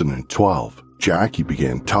 2012, Jackie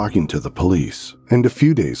began talking to the police, and a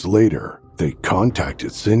few days later, they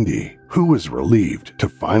contacted Cindy, who was relieved to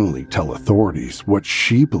finally tell authorities what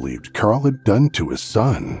she believed Karl had done to his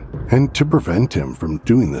son, and to prevent him from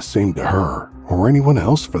doing the same to her, or anyone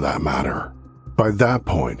else for that matter. By that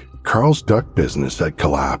point, Karl's duck business had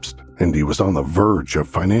collapsed, and he was on the verge of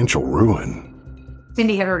financial ruin.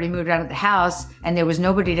 Cindy had already moved out of the house, and there was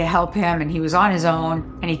nobody to help him, and he was on his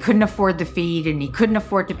own, and he couldn't afford the feed, and he couldn't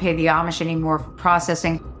afford to pay the Amish anymore for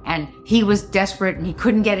processing, and he was desperate, and he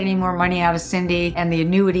couldn't get any more money out of Cindy and the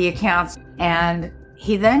annuity accounts. And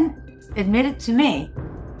he then admitted to me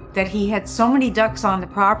that he had so many ducks on the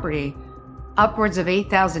property, upwards of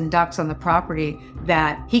 8,000 ducks on the property,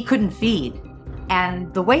 that he couldn't feed.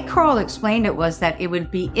 And the way Karl explained it was that it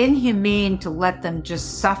would be inhumane to let them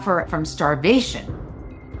just suffer from starvation.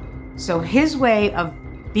 So his way of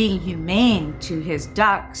being humane to his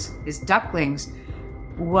ducks, his ducklings,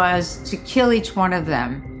 was to kill each one of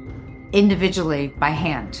them individually by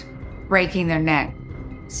hand, breaking their neck,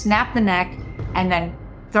 snap the neck, and then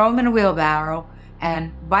throw them in a wheelbarrow,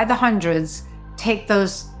 and by the hundreds, take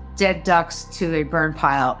those dead ducks to a burn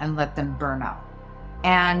pile and let them burn up.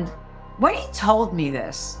 And when he told me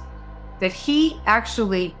this, that he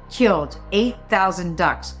actually killed 8,000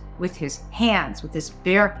 ducks with his hands, with his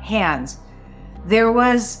bare hands, there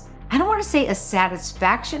was, I don't want to say a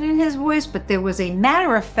satisfaction in his voice, but there was a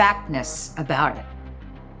matter-of-factness about it.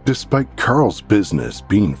 Despite Karl's business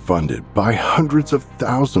being funded by hundreds of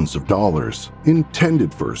thousands of dollars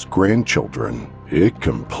intended for his grandchildren, it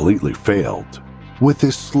completely failed. With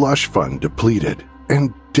his slush fund depleted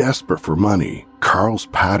and desperate for money, Karl's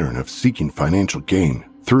pattern of seeking financial gain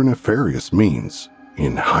through nefarious means,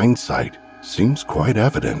 in hindsight, seems quite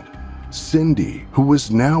evident. Cindy, who was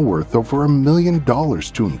now worth over $1 million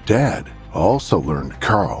to him dead, also learned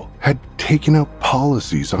Karl had taken out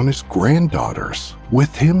policies on his granddaughters,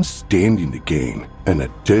 with him standing to gain an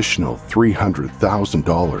additional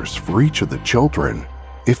 $300,000 for each of the children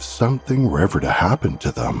if something were ever to happen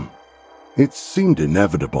to them. It seemed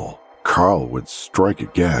inevitable Karl would strike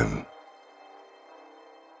again.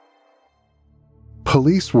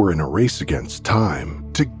 Police were in a race against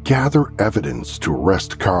time to gather evidence to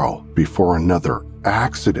arrest Karl before another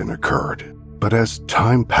accident occurred. But as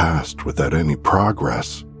time passed without any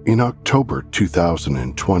progress, in October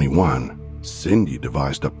 2021, Cindy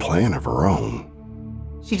devised a plan of her own.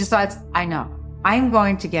 She decides, I know, I'm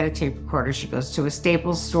going to get a tape recorder. She goes to a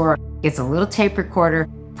Staples store, gets a little tape recorder,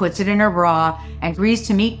 puts it in her bra, and agrees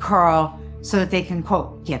to meet Karl so that they can,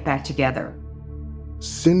 quote, get back together.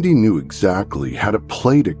 Cindy knew exactly how to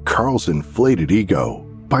play to Karl's inflated ego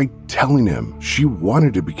by telling him she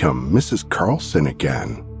wanted to become Mrs. Karlsen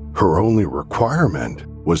again. Her only requirement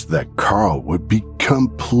was that Karl would be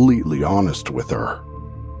completely honest with her.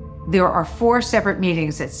 There are 4 separate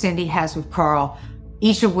meetings that Cindy has with Karl,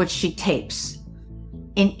 each of which she tapes.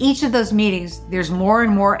 In each of those meetings, there's more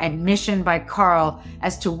and more admission by Karl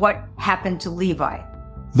as to what happened to Levi.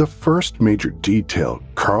 The first major detail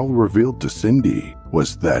Karl revealed to Cindy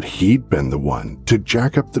was that he'd been the one to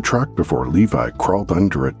jack up the truck before Levi crawled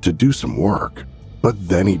under it to do some work. But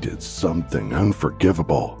then he did something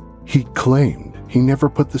unforgivable. He claimed he never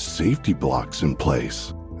put the safety blocks in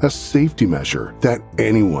place, a safety measure that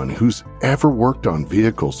anyone who's ever worked on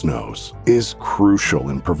vehicles knows is crucial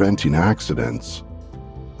in preventing accidents.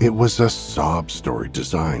 It was a sob story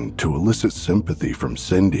designed to elicit sympathy from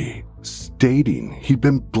Cindy, stating he'd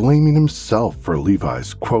been blaming himself for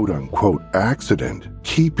Levi's quote-unquote accident,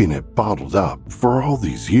 keeping it bottled up for all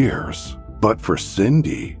these years. But for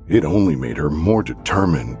Cindy, it only made her more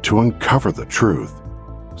determined to uncover the truth.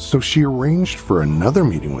 So she arranged for another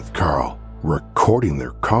meeting with Karl, recording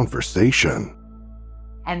their conversation.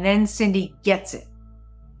 And then Cindy gets it.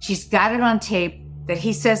 She's got it on tape that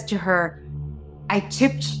he says to her, I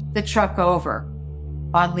tipped the truck over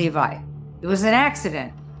on Levi. It was an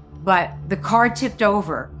accident, but the car tipped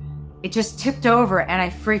over. It just tipped over and I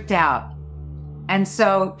freaked out. And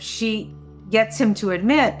so she gets him to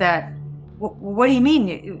admit that, what do you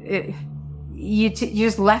mean? You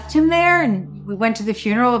just left him there, and we went to the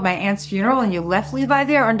funeral, my aunt's funeral, and you left Levi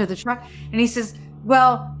there under the truck? And he says,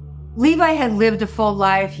 well, Levi had lived a full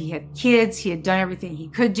life. He had kids. He had done everything he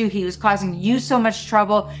could do. He was causing you so much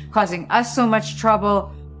trouble, causing us so much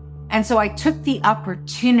trouble. And so I took the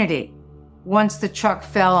opportunity once the truck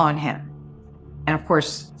fell on him. And of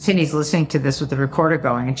course, Cindy's listening to this with the recorder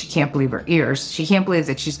going, and she can't believe her ears. She can't believe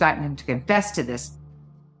that she's gotten him to confess to this.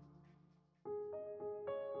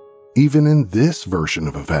 Even in this version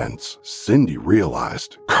of events, Cindy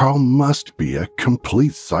realized Karl must be a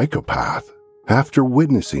complete psychopath. After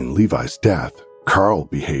witnessing Levi's death, Karl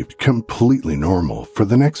behaved completely normal for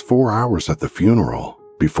the next 4 hours at the funeral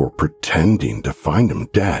before pretending to find him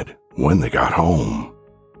dead when they got home.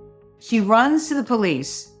 She runs to the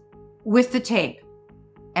police with the tape,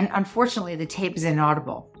 and unfortunately the tape is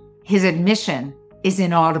inaudible. His admission is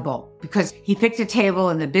inaudible because he picked a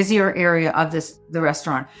table in the busier area of the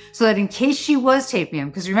restaurant, so that in case she was taping him,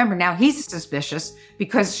 because remember now he's suspicious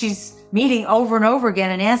because she's meeting over and over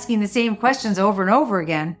again and asking the same questions over and over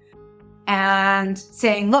again and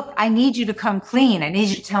saying, look, I need you to come clean. I need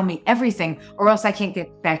you to tell me everything or else I can't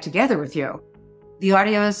get back together with you. The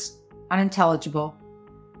audio is unintelligible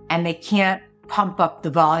and they can't pump up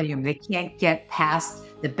the volume. They can't get past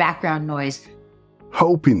the background noise.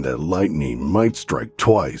 Hoping that lightning might strike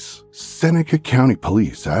twice, Seneca County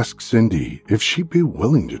Police asked Cindy if she'd be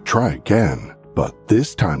willing to try again, but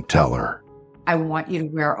this time tell her, I want you to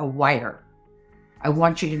wear a wire. I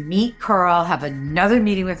want you to meet Karl, have another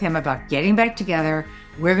meeting with him about getting back together.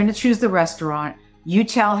 We're going to choose the restaurant. You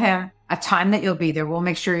tell him a time that you'll be there. We'll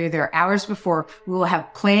make sure you're there hours before. We will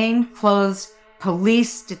have plain clothes,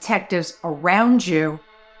 police, detectives around you,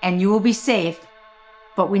 and you will be safe.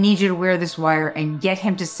 But we need you to wear this wire and get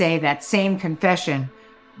him to say that same confession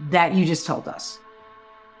that you just told us.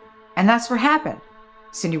 And that's what happened.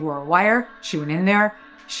 Cindy wore a wire. She went in there.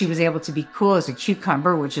 She was able to be cool as a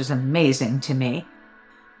cucumber, which is amazing to me.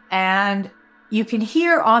 And you can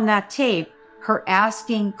hear on that tape her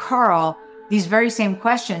asking Karl these very same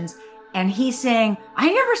questions. And he's saying, I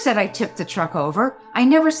never said I tipped the truck over. I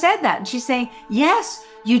never said that. And she's saying, yes,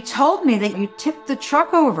 you told me that you tipped the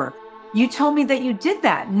truck over. You told me that you did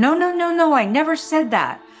that. No, I never said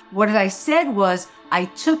that. What I said was I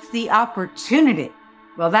took the opportunity.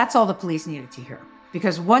 Well, that's all the police needed to hear.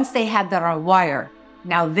 Because once they had that on a wire,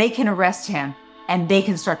 now they can arrest him and they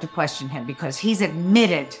can start to question him because he's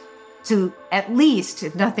admitted to at least,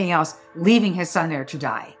 if nothing else, leaving his son there to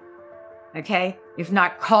die. Okay? If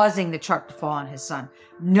not causing the truck to fall on his son.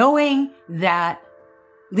 Knowing that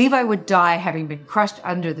Levi would die having been crushed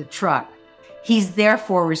under the truck, he's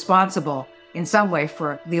therefore responsible in some way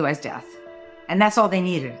for Levi's death. And that's all they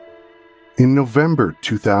needed. In November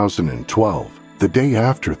 2012, the day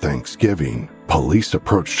after Thanksgiving, police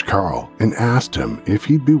approached Karl and asked him if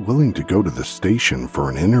he'd be willing to go to the station for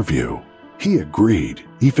an interview. He agreed,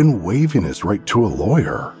 even waiving his right to a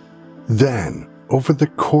lawyer. Then, over the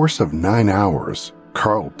course of 9 hours,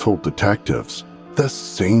 Karl told detectives the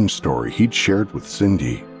same story he'd shared with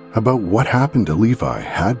Cindy about what happened to Levi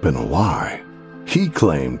had been a lie. He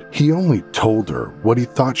claimed he only told her what he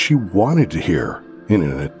thought she wanted to hear in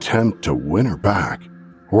an attempt to win her back,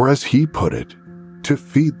 or as he put it, to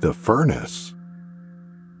feed the furnace.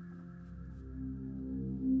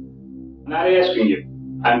 I'm not asking you.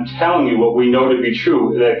 I'm telling you what we know to be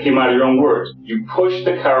true that came out of your own words. You pushed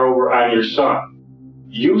the car over on your son.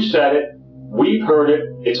 You said it. We've heard it.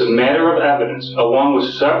 It's a matter of evidence, along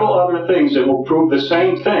with several other things that will prove the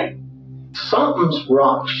same thing. Something's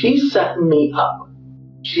wrong. She's setting me up.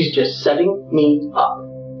 She's just setting me up.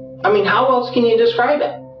 I mean, how else can you describe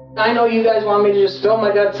it? I know you guys want me to just spill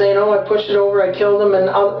my guts saying, oh, I pushed it over, I killed him, and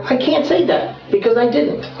I can't say that because I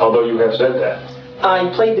didn't. Although you have said that.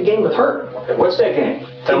 I played the game with her. Okay, what's that game?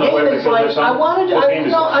 Tell me what it's like. I wanted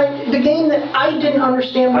to, the game that I didn't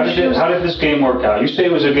understand. How did this game work out? You say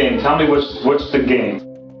it was a game. Tell me what's the game?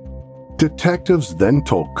 Detectives then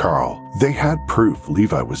told Karl they had proof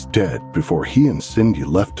Levi was dead before he and Cindy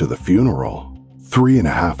left to the funeral.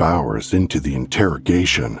 3.5 hours into the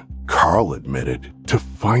interrogation, Karl admitted to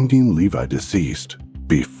finding Levi deceased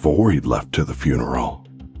before he'd left to the funeral.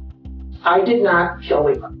 I did not kill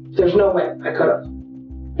Levi. There's no way I could have.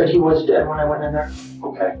 But he was dead when I went in there.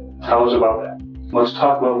 Okay. Tell us about that. Let's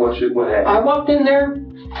talk about what happened. I walked in there to,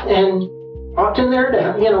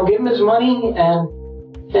 give him his money, and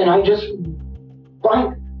I just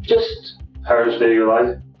Hardest day of your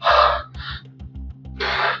life?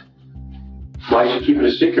 Why did you keep it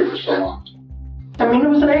a secret for so long? I mean, it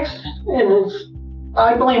was an accident, and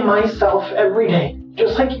I blame myself every day,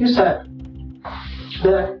 just like you said.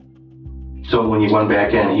 So when you went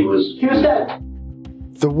back in, he was dead.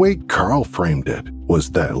 The way Karl framed it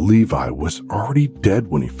was that Levi was already dead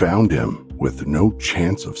when he found him, with no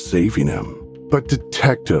chance of saving him. But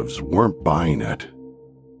detectives weren't buying it.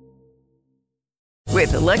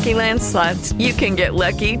 With the Lucky Land Slots, you can get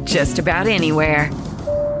lucky just about anywhere.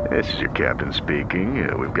 This is your captain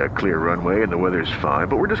speaking. We've got clear runway and the weather's fine,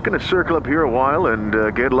 but we're just going to circle up here a while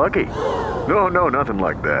and get lucky. No, nothing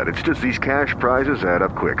like that. It's just these cash prizes add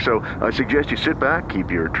up quick. So I suggest you sit back, keep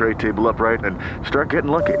your tray table upright, and start getting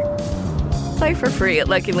lucky. Play for free at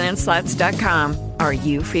LuckyLandSlots.com. Are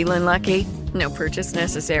you feeling lucky? No purchase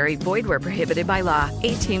necessary. Void where prohibited by law.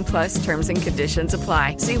 18+ terms and conditions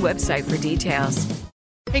apply. See website for details.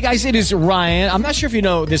 Hey guys, it is Ryan. I'm not sure if you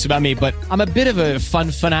know this about me, but I'm a bit of a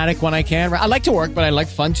fun fanatic when I can. I like to work, but I like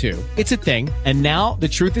fun too. It's a thing. And now the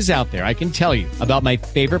truth is out there. I can tell you about my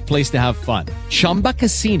favorite place to have fun. Chumba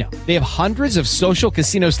Casino. They have hundreds of social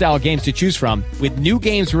casino style games to choose from with new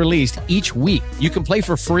games released each week. You can play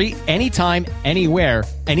for free anytime, anywhere.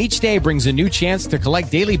 And each day brings a new chance to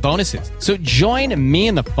collect daily bonuses. So join me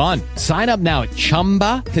in the fun. Sign up now at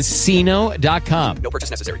ChumbaCasino.com. No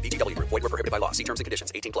purchase necessary. VGW. Void where prohibited by law. See terms and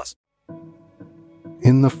conditions. 18+.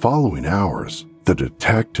 In the following hours, the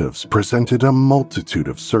detectives presented a multitude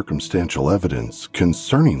of circumstantial evidence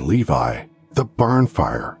concerning Levi, the barn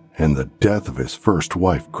fire, and the death of his first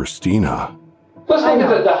wife, Christina. Let's look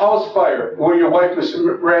at the house fire where your wife was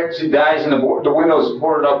she dies and the windows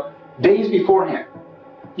boarded up days beforehand.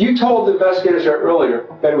 You told the investigators there earlier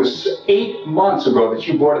that it was 8 months ago that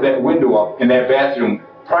you boarded that window up in that bathroom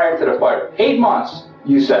prior to the fire. 8 months,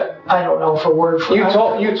 you said. I don't know for word for You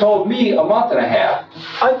told me a month and a half.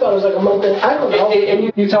 I thought it was like a month and I don't know. And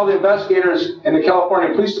you told the investigators in the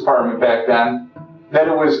California Police Department back then that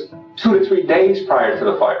it was 2 to 3 days prior to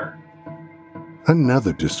the fire.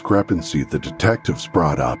 Another discrepancy the detectives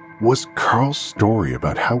brought up was Karl's story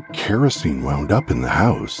about how kerosene wound up in the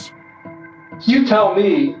house. You tell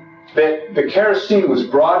me that the kerosene was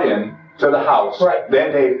brought in to the house that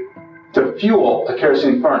day to fuel a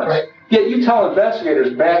kerosene furnace. Right. Yet you tell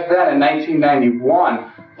investigators back then in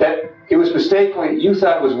 1991 that it was mistakenly, you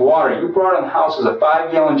thought it was water. You brought in the house as a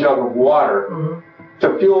 5-gallon jug of water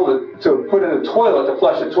to fuel to put in the toilet, to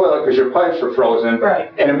flush the toilet because your pipes were frozen.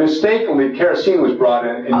 Right. And mistakenly kerosene was brought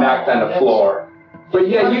in and knocked on the floor. But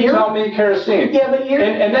yeah, you tell me kerosene. Yeah, but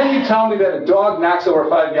and then you tell me that a dog knocks over a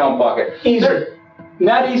 5-gallon bucket. Easy.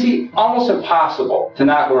 Not easy, almost impossible to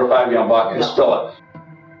knock over a 5-gallon bucket and spill it.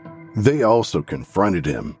 They also confronted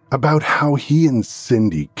him about how he and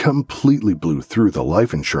Cindy completely blew through the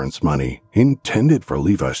life insurance money intended for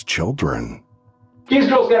Levi's children. These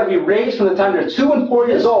girls got to be raised from the time they're 2 and 4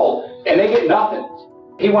 years old, and they get nothing.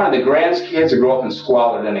 He wanted the grandkids to grow up in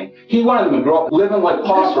squalor, didn't he? He wanted them to grow up living like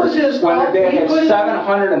paupers when their dad had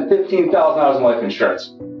 $715,000 in life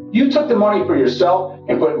insurance. You took the money for yourself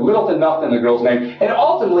and put little to nothing in the girl's name. And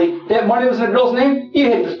ultimately, that money that was in the girl's name,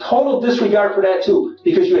 you had total disregard for that too.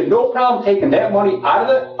 Because you had no problem taking that money out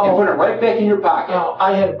of it and putting it right back in your pocket. No,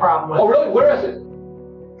 I had a problem with it. Oh, really? Where is it?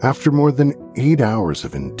 After more than 8 hours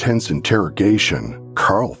of intense interrogation,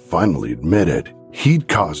 Karl finally admitted he'd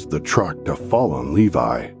caused the truck to fall on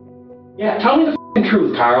Levi. Yeah, tell me the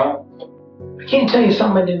truth, Karl. I can't tell you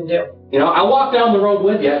something I didn't do. You know, I'll walk down the road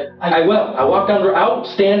with you. I will. I'll walk down the road. I'll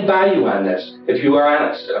stand by you on this if you are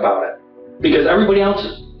honest about it. Because everybody else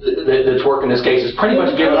that's working this case is pretty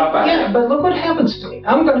much giving up on it. Yeah, but look what happens to me.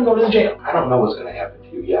 I'm going to go to jail. I don't know what's going to happen to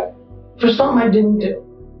you yet. For something I didn't do.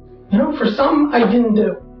 You know, for something I didn't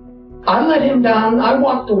do. I let him down. I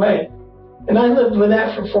walked away. And I lived with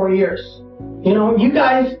that for 4 years. You know, you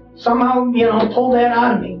guys somehow, pulled that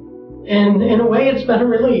out of me. And in a way, it's been a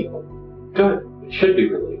relief. Good. It should be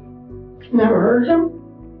relief. Never heard him?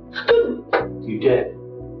 It's good. You did.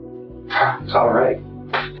 It's all right.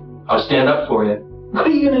 I'll stand up for you. What are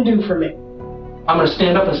you going to do for me? I'm going to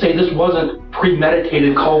stand up and say this wasn't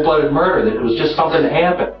premeditated, cold-blooded murder, that it was just something that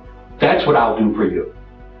happened. That's what I'll do for you.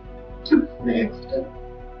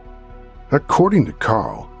 According to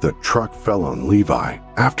Karl, the truck fell on Levi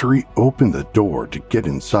after he opened the door to get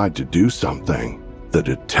inside to do something. The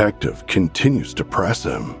detective continues to press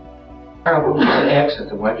him. Karl, what was that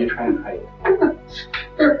accident? Why did you try and hide it?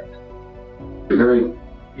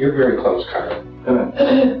 You're very close, Karl. Come on.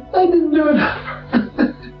 I didn't do it.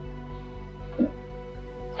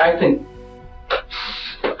 I think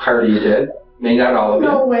part of you did. Maybe not all of you.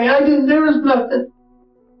 No way. There was nothing.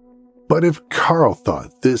 But if Karl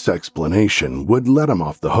thought this explanation would let him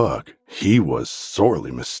off the hook, he was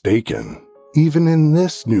sorely mistaken. Even in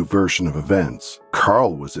this new version of events,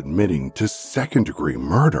 Karl was admitting to second-degree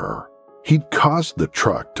murder. He'd caused the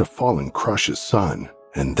truck to fall and crush his son,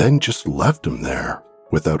 and then just left him there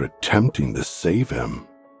without attempting to save him.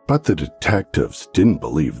 But the detectives didn't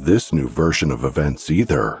believe this new version of events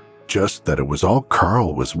either. just that it was all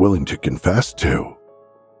Karl was willing to confess to.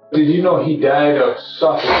 Did you know he died of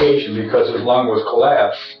suffocation because his lung was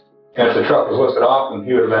collapsed? And if the truck was lifted off him,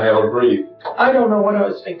 he would have been able to breathe. I don't know what I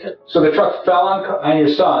was thinking. So the truck fell on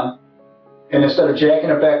your son, and instead of jacking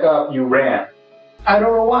it back up, you ran. I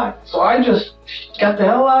don't know why. So I just got the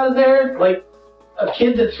hell out of there, like a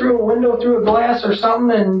kid that threw a window through a glass or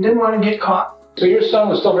something and didn't want to get caught. So your son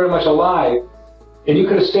was still very much alive, and you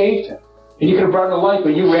could have saved him. And you could have brought him to life,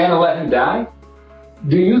 but you ran and let him die?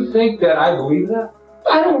 Do you think that I believe that?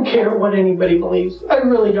 I don't care what anybody believes. I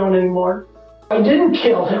really don't anymore. I didn't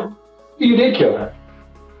kill him. You did kill him.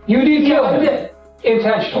 You did kill him. I did.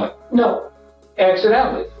 Intentionally. No.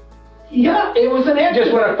 Accidentally. Yeah, it was an accident.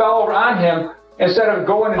 Just when it fell over on him, instead of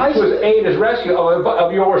going to his aid, his rescue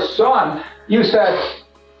of your son, you said,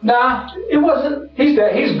 nah, it wasn't. He's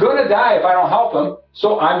dead. He's going to die if I don't help him,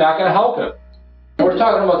 so I'm not going to help him. We're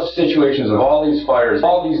talking about the situations of all these fires,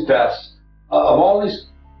 all these deaths, of all these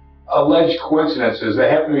alleged coincidences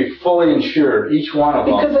that happen to be fully insured, each one of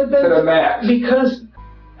them, to the max. Because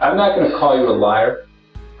I'm not going to call you a liar.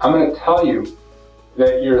 I'm going to tell you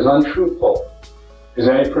that you're as untruthful as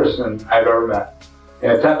any person I've ever met.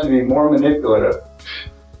 And attempt to be more manipulative.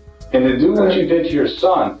 And to do what you did to your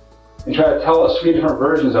son and try to tell us 3 different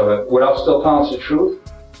versions of it without still telling us the truth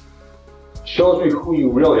shows me who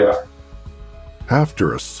you really are.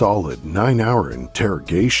 After a solid 9-hour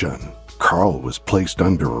interrogation, Karl was placed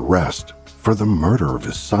under arrest for the murder of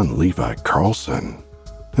his son Levi Karlsen.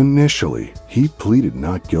 Initially, he pleaded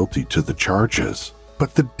not guilty to the charges,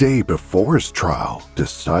 but the day before his trial,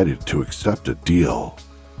 decided to accept a deal.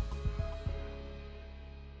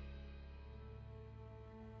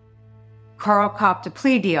 Karl copped a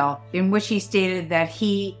plea deal in which he stated that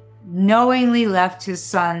he knowingly left his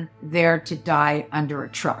son there to die under a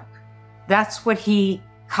truck. That's what he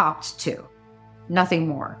copped to, nothing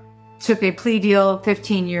more. Took a plea deal,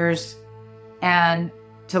 15 years, and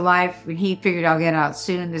to life. He figured I'll get out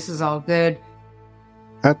soon. This is all good.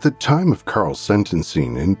 At the time of Karl's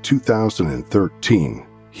sentencing in 2013,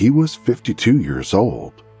 he was 52 years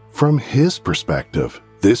old. From his perspective,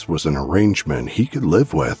 this was an arrangement he could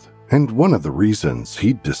live with, and one of the reasons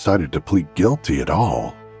he'd decided to plead guilty at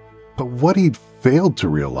all. But what he'd failed to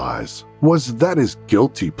realize was that his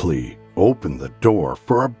guilty plea opened the door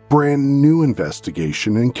for a brand new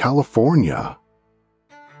investigation in California.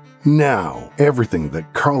 Now, everything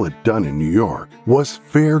that Karl had done in New York was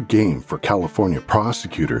fair game for California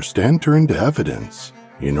prosecutors to enter into evidence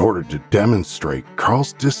in order to demonstrate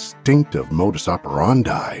Karl's distinctive modus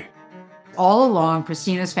operandi. All along,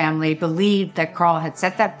 Christina's family believed that Karl had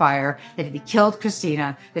set that fire, that he killed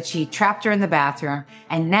Christina, that she trapped her in the bathroom,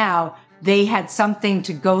 and now they had something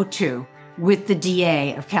to go to with the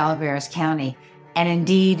DA of Calaveras County. And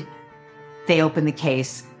indeed, they opened the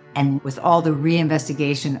case. And with all the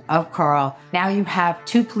reinvestigation of Karl, now you have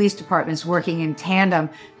 2 police departments working in tandem,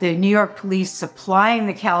 the New York police supplying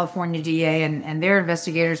the California DA and their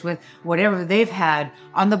investigators with whatever they've had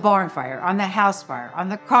on the barn fire, on the house fire, on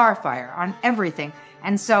the car fire, on everything.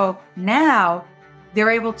 And so now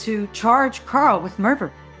they're able to charge Karl with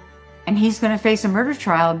murder. And he's going to face a murder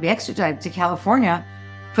trial and be extradited to California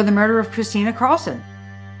for the murder of Christina Karlsen.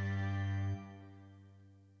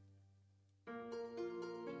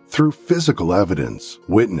 Through physical evidence,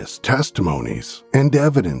 witness testimonies, and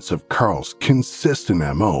evidence of Karl's consistent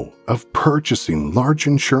MO of purchasing large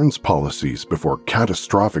insurance policies before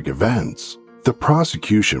catastrophic events, the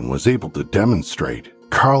prosecution was able to demonstrate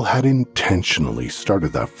Karl had intentionally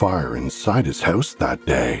started that fire inside his house that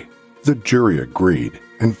day. The jury agreed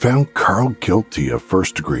and found Karl guilty of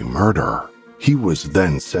first-degree murder. He was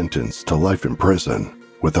then sentenced to life in prison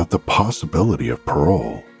without the possibility of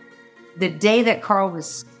parole. The day that Karl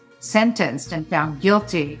was sentenced and found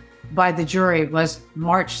guilty by the jury was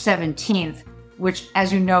March 17th, which,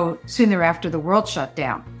 as you know, soon thereafter the world shut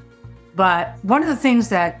down. But one of the things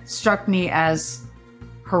that struck me as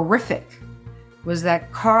horrific was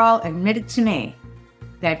that Karl admitted to me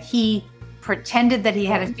that he pretended that he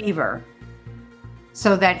had a fever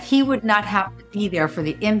so that he would not have to be there for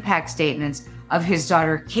the impact statements of his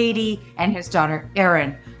daughter Katie and his daughter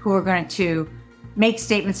Erin, who were going to make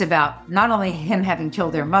statements about not only him having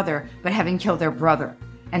killed their mother, but having killed their brother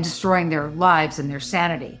and destroying their lives and their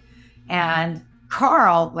sanity. And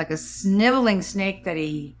Karl, like a sniveling snake that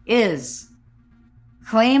he is,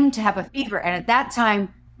 claimed to have a fever. And at that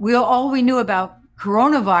time, all we knew about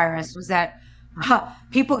coronavirus was that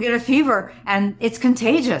people get a fever and it's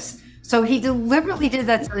contagious. So he deliberately did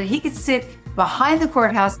that so that he could sit behind the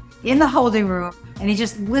courthouse in the holding room, and he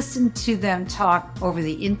just listened to them talk over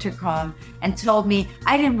the intercom and told me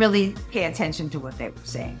I didn't really pay attention to what they were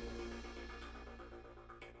saying.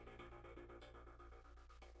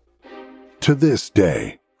 To this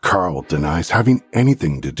day, Karl denies having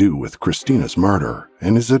anything to do with Christina's murder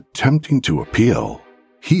and is attempting to appeal.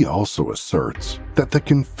 He also asserts that the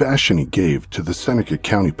confession he gave to the Seneca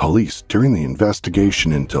County Police during the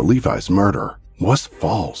investigation into Levi's murder was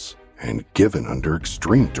false and given under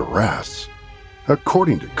extreme duress.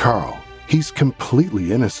 According to Karl, he's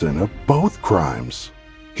completely innocent of both crimes.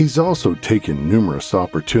 He's also taken numerous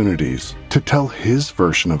opportunities to tell his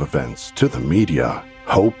version of events to the media,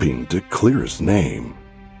 hoping to clear his name.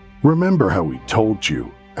 Remember how we told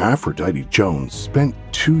you Aphrodite Jones spent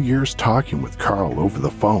 2 years talking with Karl over the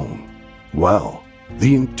phone? Well,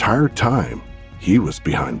 the entire time, he was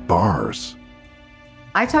behind bars.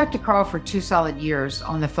 I talked to Karl for 2 solid years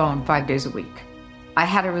on the phone 5 days a week. I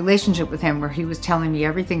had a relationship with him where he was telling me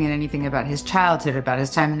everything and anything about his childhood, about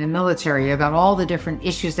his time in the military, about all the different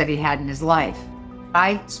issues that he had in his life.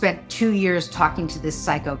 I spent 2 years talking to this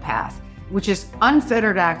psychopath, which is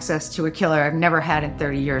unfettered access to a killer I've never had in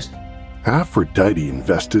 30 years. Aphrodite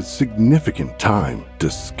invested significant time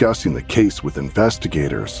discussing the case with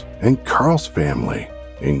investigators and Karl's family,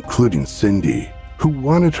 including Cindy, who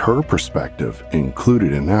wanted her perspective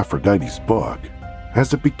included in Aphrodite's book.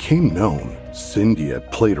 As it became known, Cindy had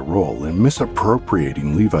played a role in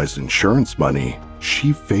misappropriating Levi's insurance money.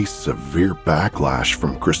 She faced severe backlash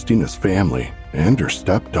from Christina's family and her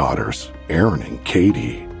stepdaughters, Erin and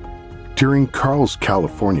Katie. During Karl's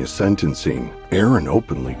California sentencing, Erin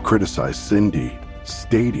openly criticized Cindy,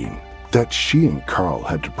 stating that she and Karl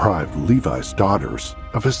had deprived Levi's daughters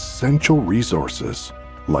of essential resources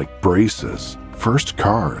like braces, first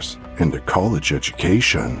cars, and a college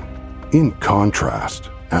education. In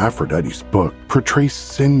contrast, Aphrodite's book portrays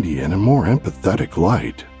Cindy in a more empathetic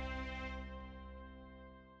light.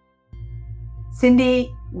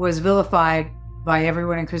 Cindy was vilified by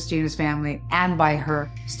everyone in Christina's family and by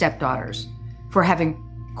her stepdaughters for having,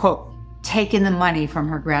 quote, taken the money from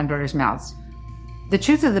her granddaughters' mouths. The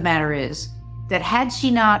truth of the matter is that had she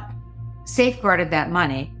not safeguarded that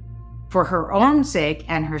money for her own sake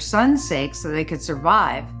and her son's sake so they could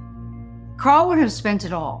survive, Karl would have spent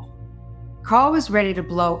it all. Karl was ready to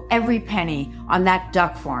blow every penny on that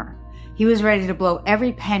duck farm. He was ready to blow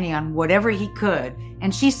every penny on whatever he could.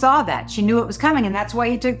 And she saw that. She knew it was coming. And that's why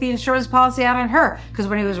he took the insurance policy out on her. Because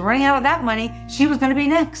when he was running out of that money, she was going to be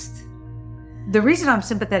next. The reason I'm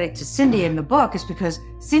sympathetic to Cindy in the book is because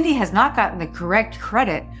Cindy has not gotten the correct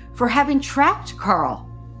credit for having trapped Karl.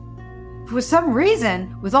 For some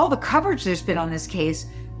reason, with all the coverage there's been on this case,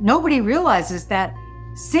 nobody realizes that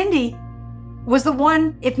Cindy was the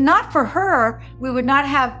one. If not for her, we would not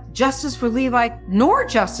have justice for Levi nor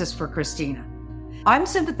justice for Christina. I'm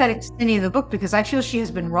sympathetic to Cindy in the book because I feel she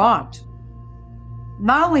has been wronged,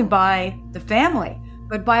 not only by the family,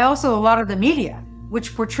 but by also a lot of the media,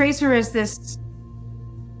 which portrays her as this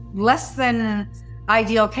less than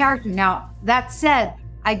ideal character. Now, that said,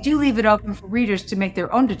 I do leave it open for readers to make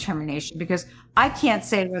their own determination because I can't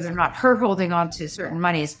say whether or not her holding on to certain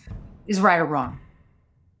monies is right or wrong.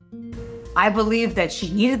 I believe that she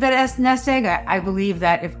needed that nest egg. I believe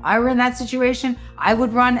that if I were in that situation, I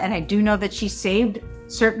would run. And I do know that she saved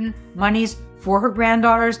certain monies for her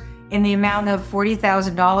granddaughters in the amount of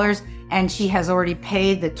 $40,000. And she has already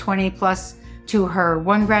paid the 20 plus to her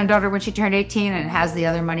one granddaughter when she turned 18 and has the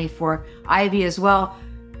other money for Ivy as well.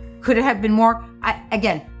 Could it have been more?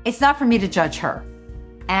 Again, it's not for me to judge her.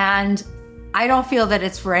 And I don't feel that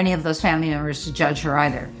it's for any of those family members to judge her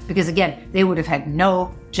either. Because again, they would have had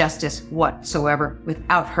no justice whatsoever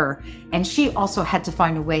without her. And she also had to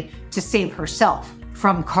find a way to save herself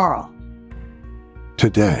from Karl.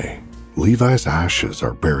 Today, Levi's ashes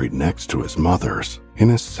are buried next to his mother's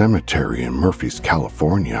in a cemetery in Murphy's,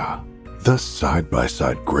 California. The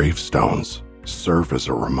side-by-side gravestones serve as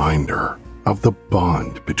a reminder of the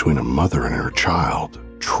bond between a mother and her child,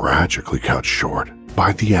 tragically cut short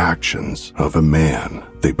by the actions of a man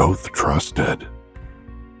they both trusted.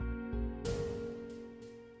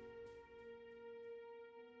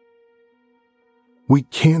 We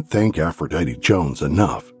can't thank Aphrodite Jones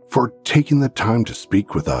enough for taking the time to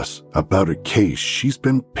speak with us about a case she's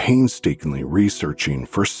been painstakingly researching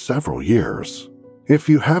for several years. If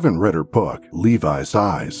you haven't read her book, Levi's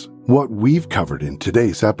Eyes, what we've covered in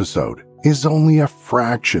today's episode is only a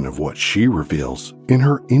fraction of what she reveals in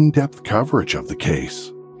her in-depth coverage of the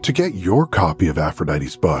case. To get your copy of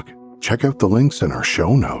Aphrodite's book, check out the links in our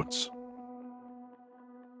show notes.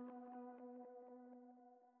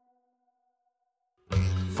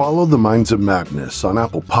 Follow The Minds of Madness on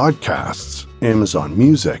Apple Podcasts, Amazon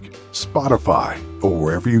Music, Spotify, or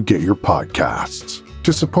wherever you get your podcasts.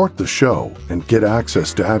 To support the show and get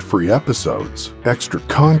access to ad-free episodes, extra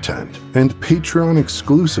content, and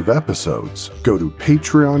Patreon-exclusive episodes, go to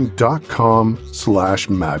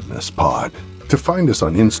patreon.com/madnesspod. To find us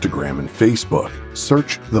on Instagram and Facebook,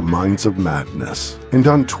 search The Minds of Madness, and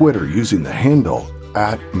on Twitter using the handle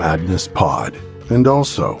 @MadnessPod. And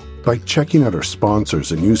also, by checking out our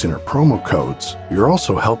sponsors and using our promo codes, you're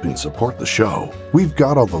also helping support the show. We've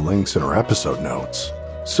got all the links in our episode notes.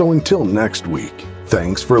 So until next week,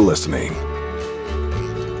 thanks for listening.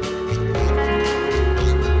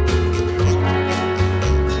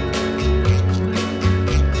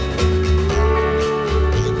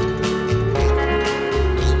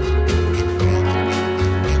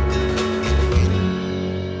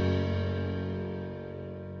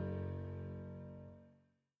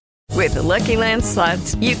 With the Lucky Land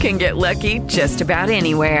Slots, you can get lucky just about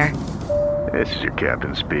anywhere. This is your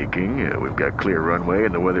captain speaking. We've got clear runway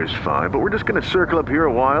and the weather's fine, but we're just going to circle up here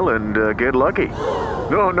a while and get lucky.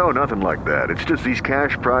 No, nothing like that. It's just these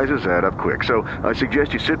cash prizes add up quick. So I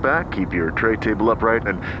suggest you sit back, keep your tray table upright,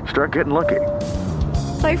 and start getting lucky.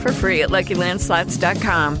 Play for free at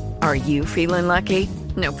LuckyLandSlots.com. Are you feeling lucky?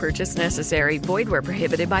 No purchase necessary. Void where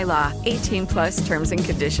prohibited by law. 18+ terms and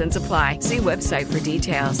conditions apply. See website for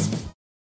details.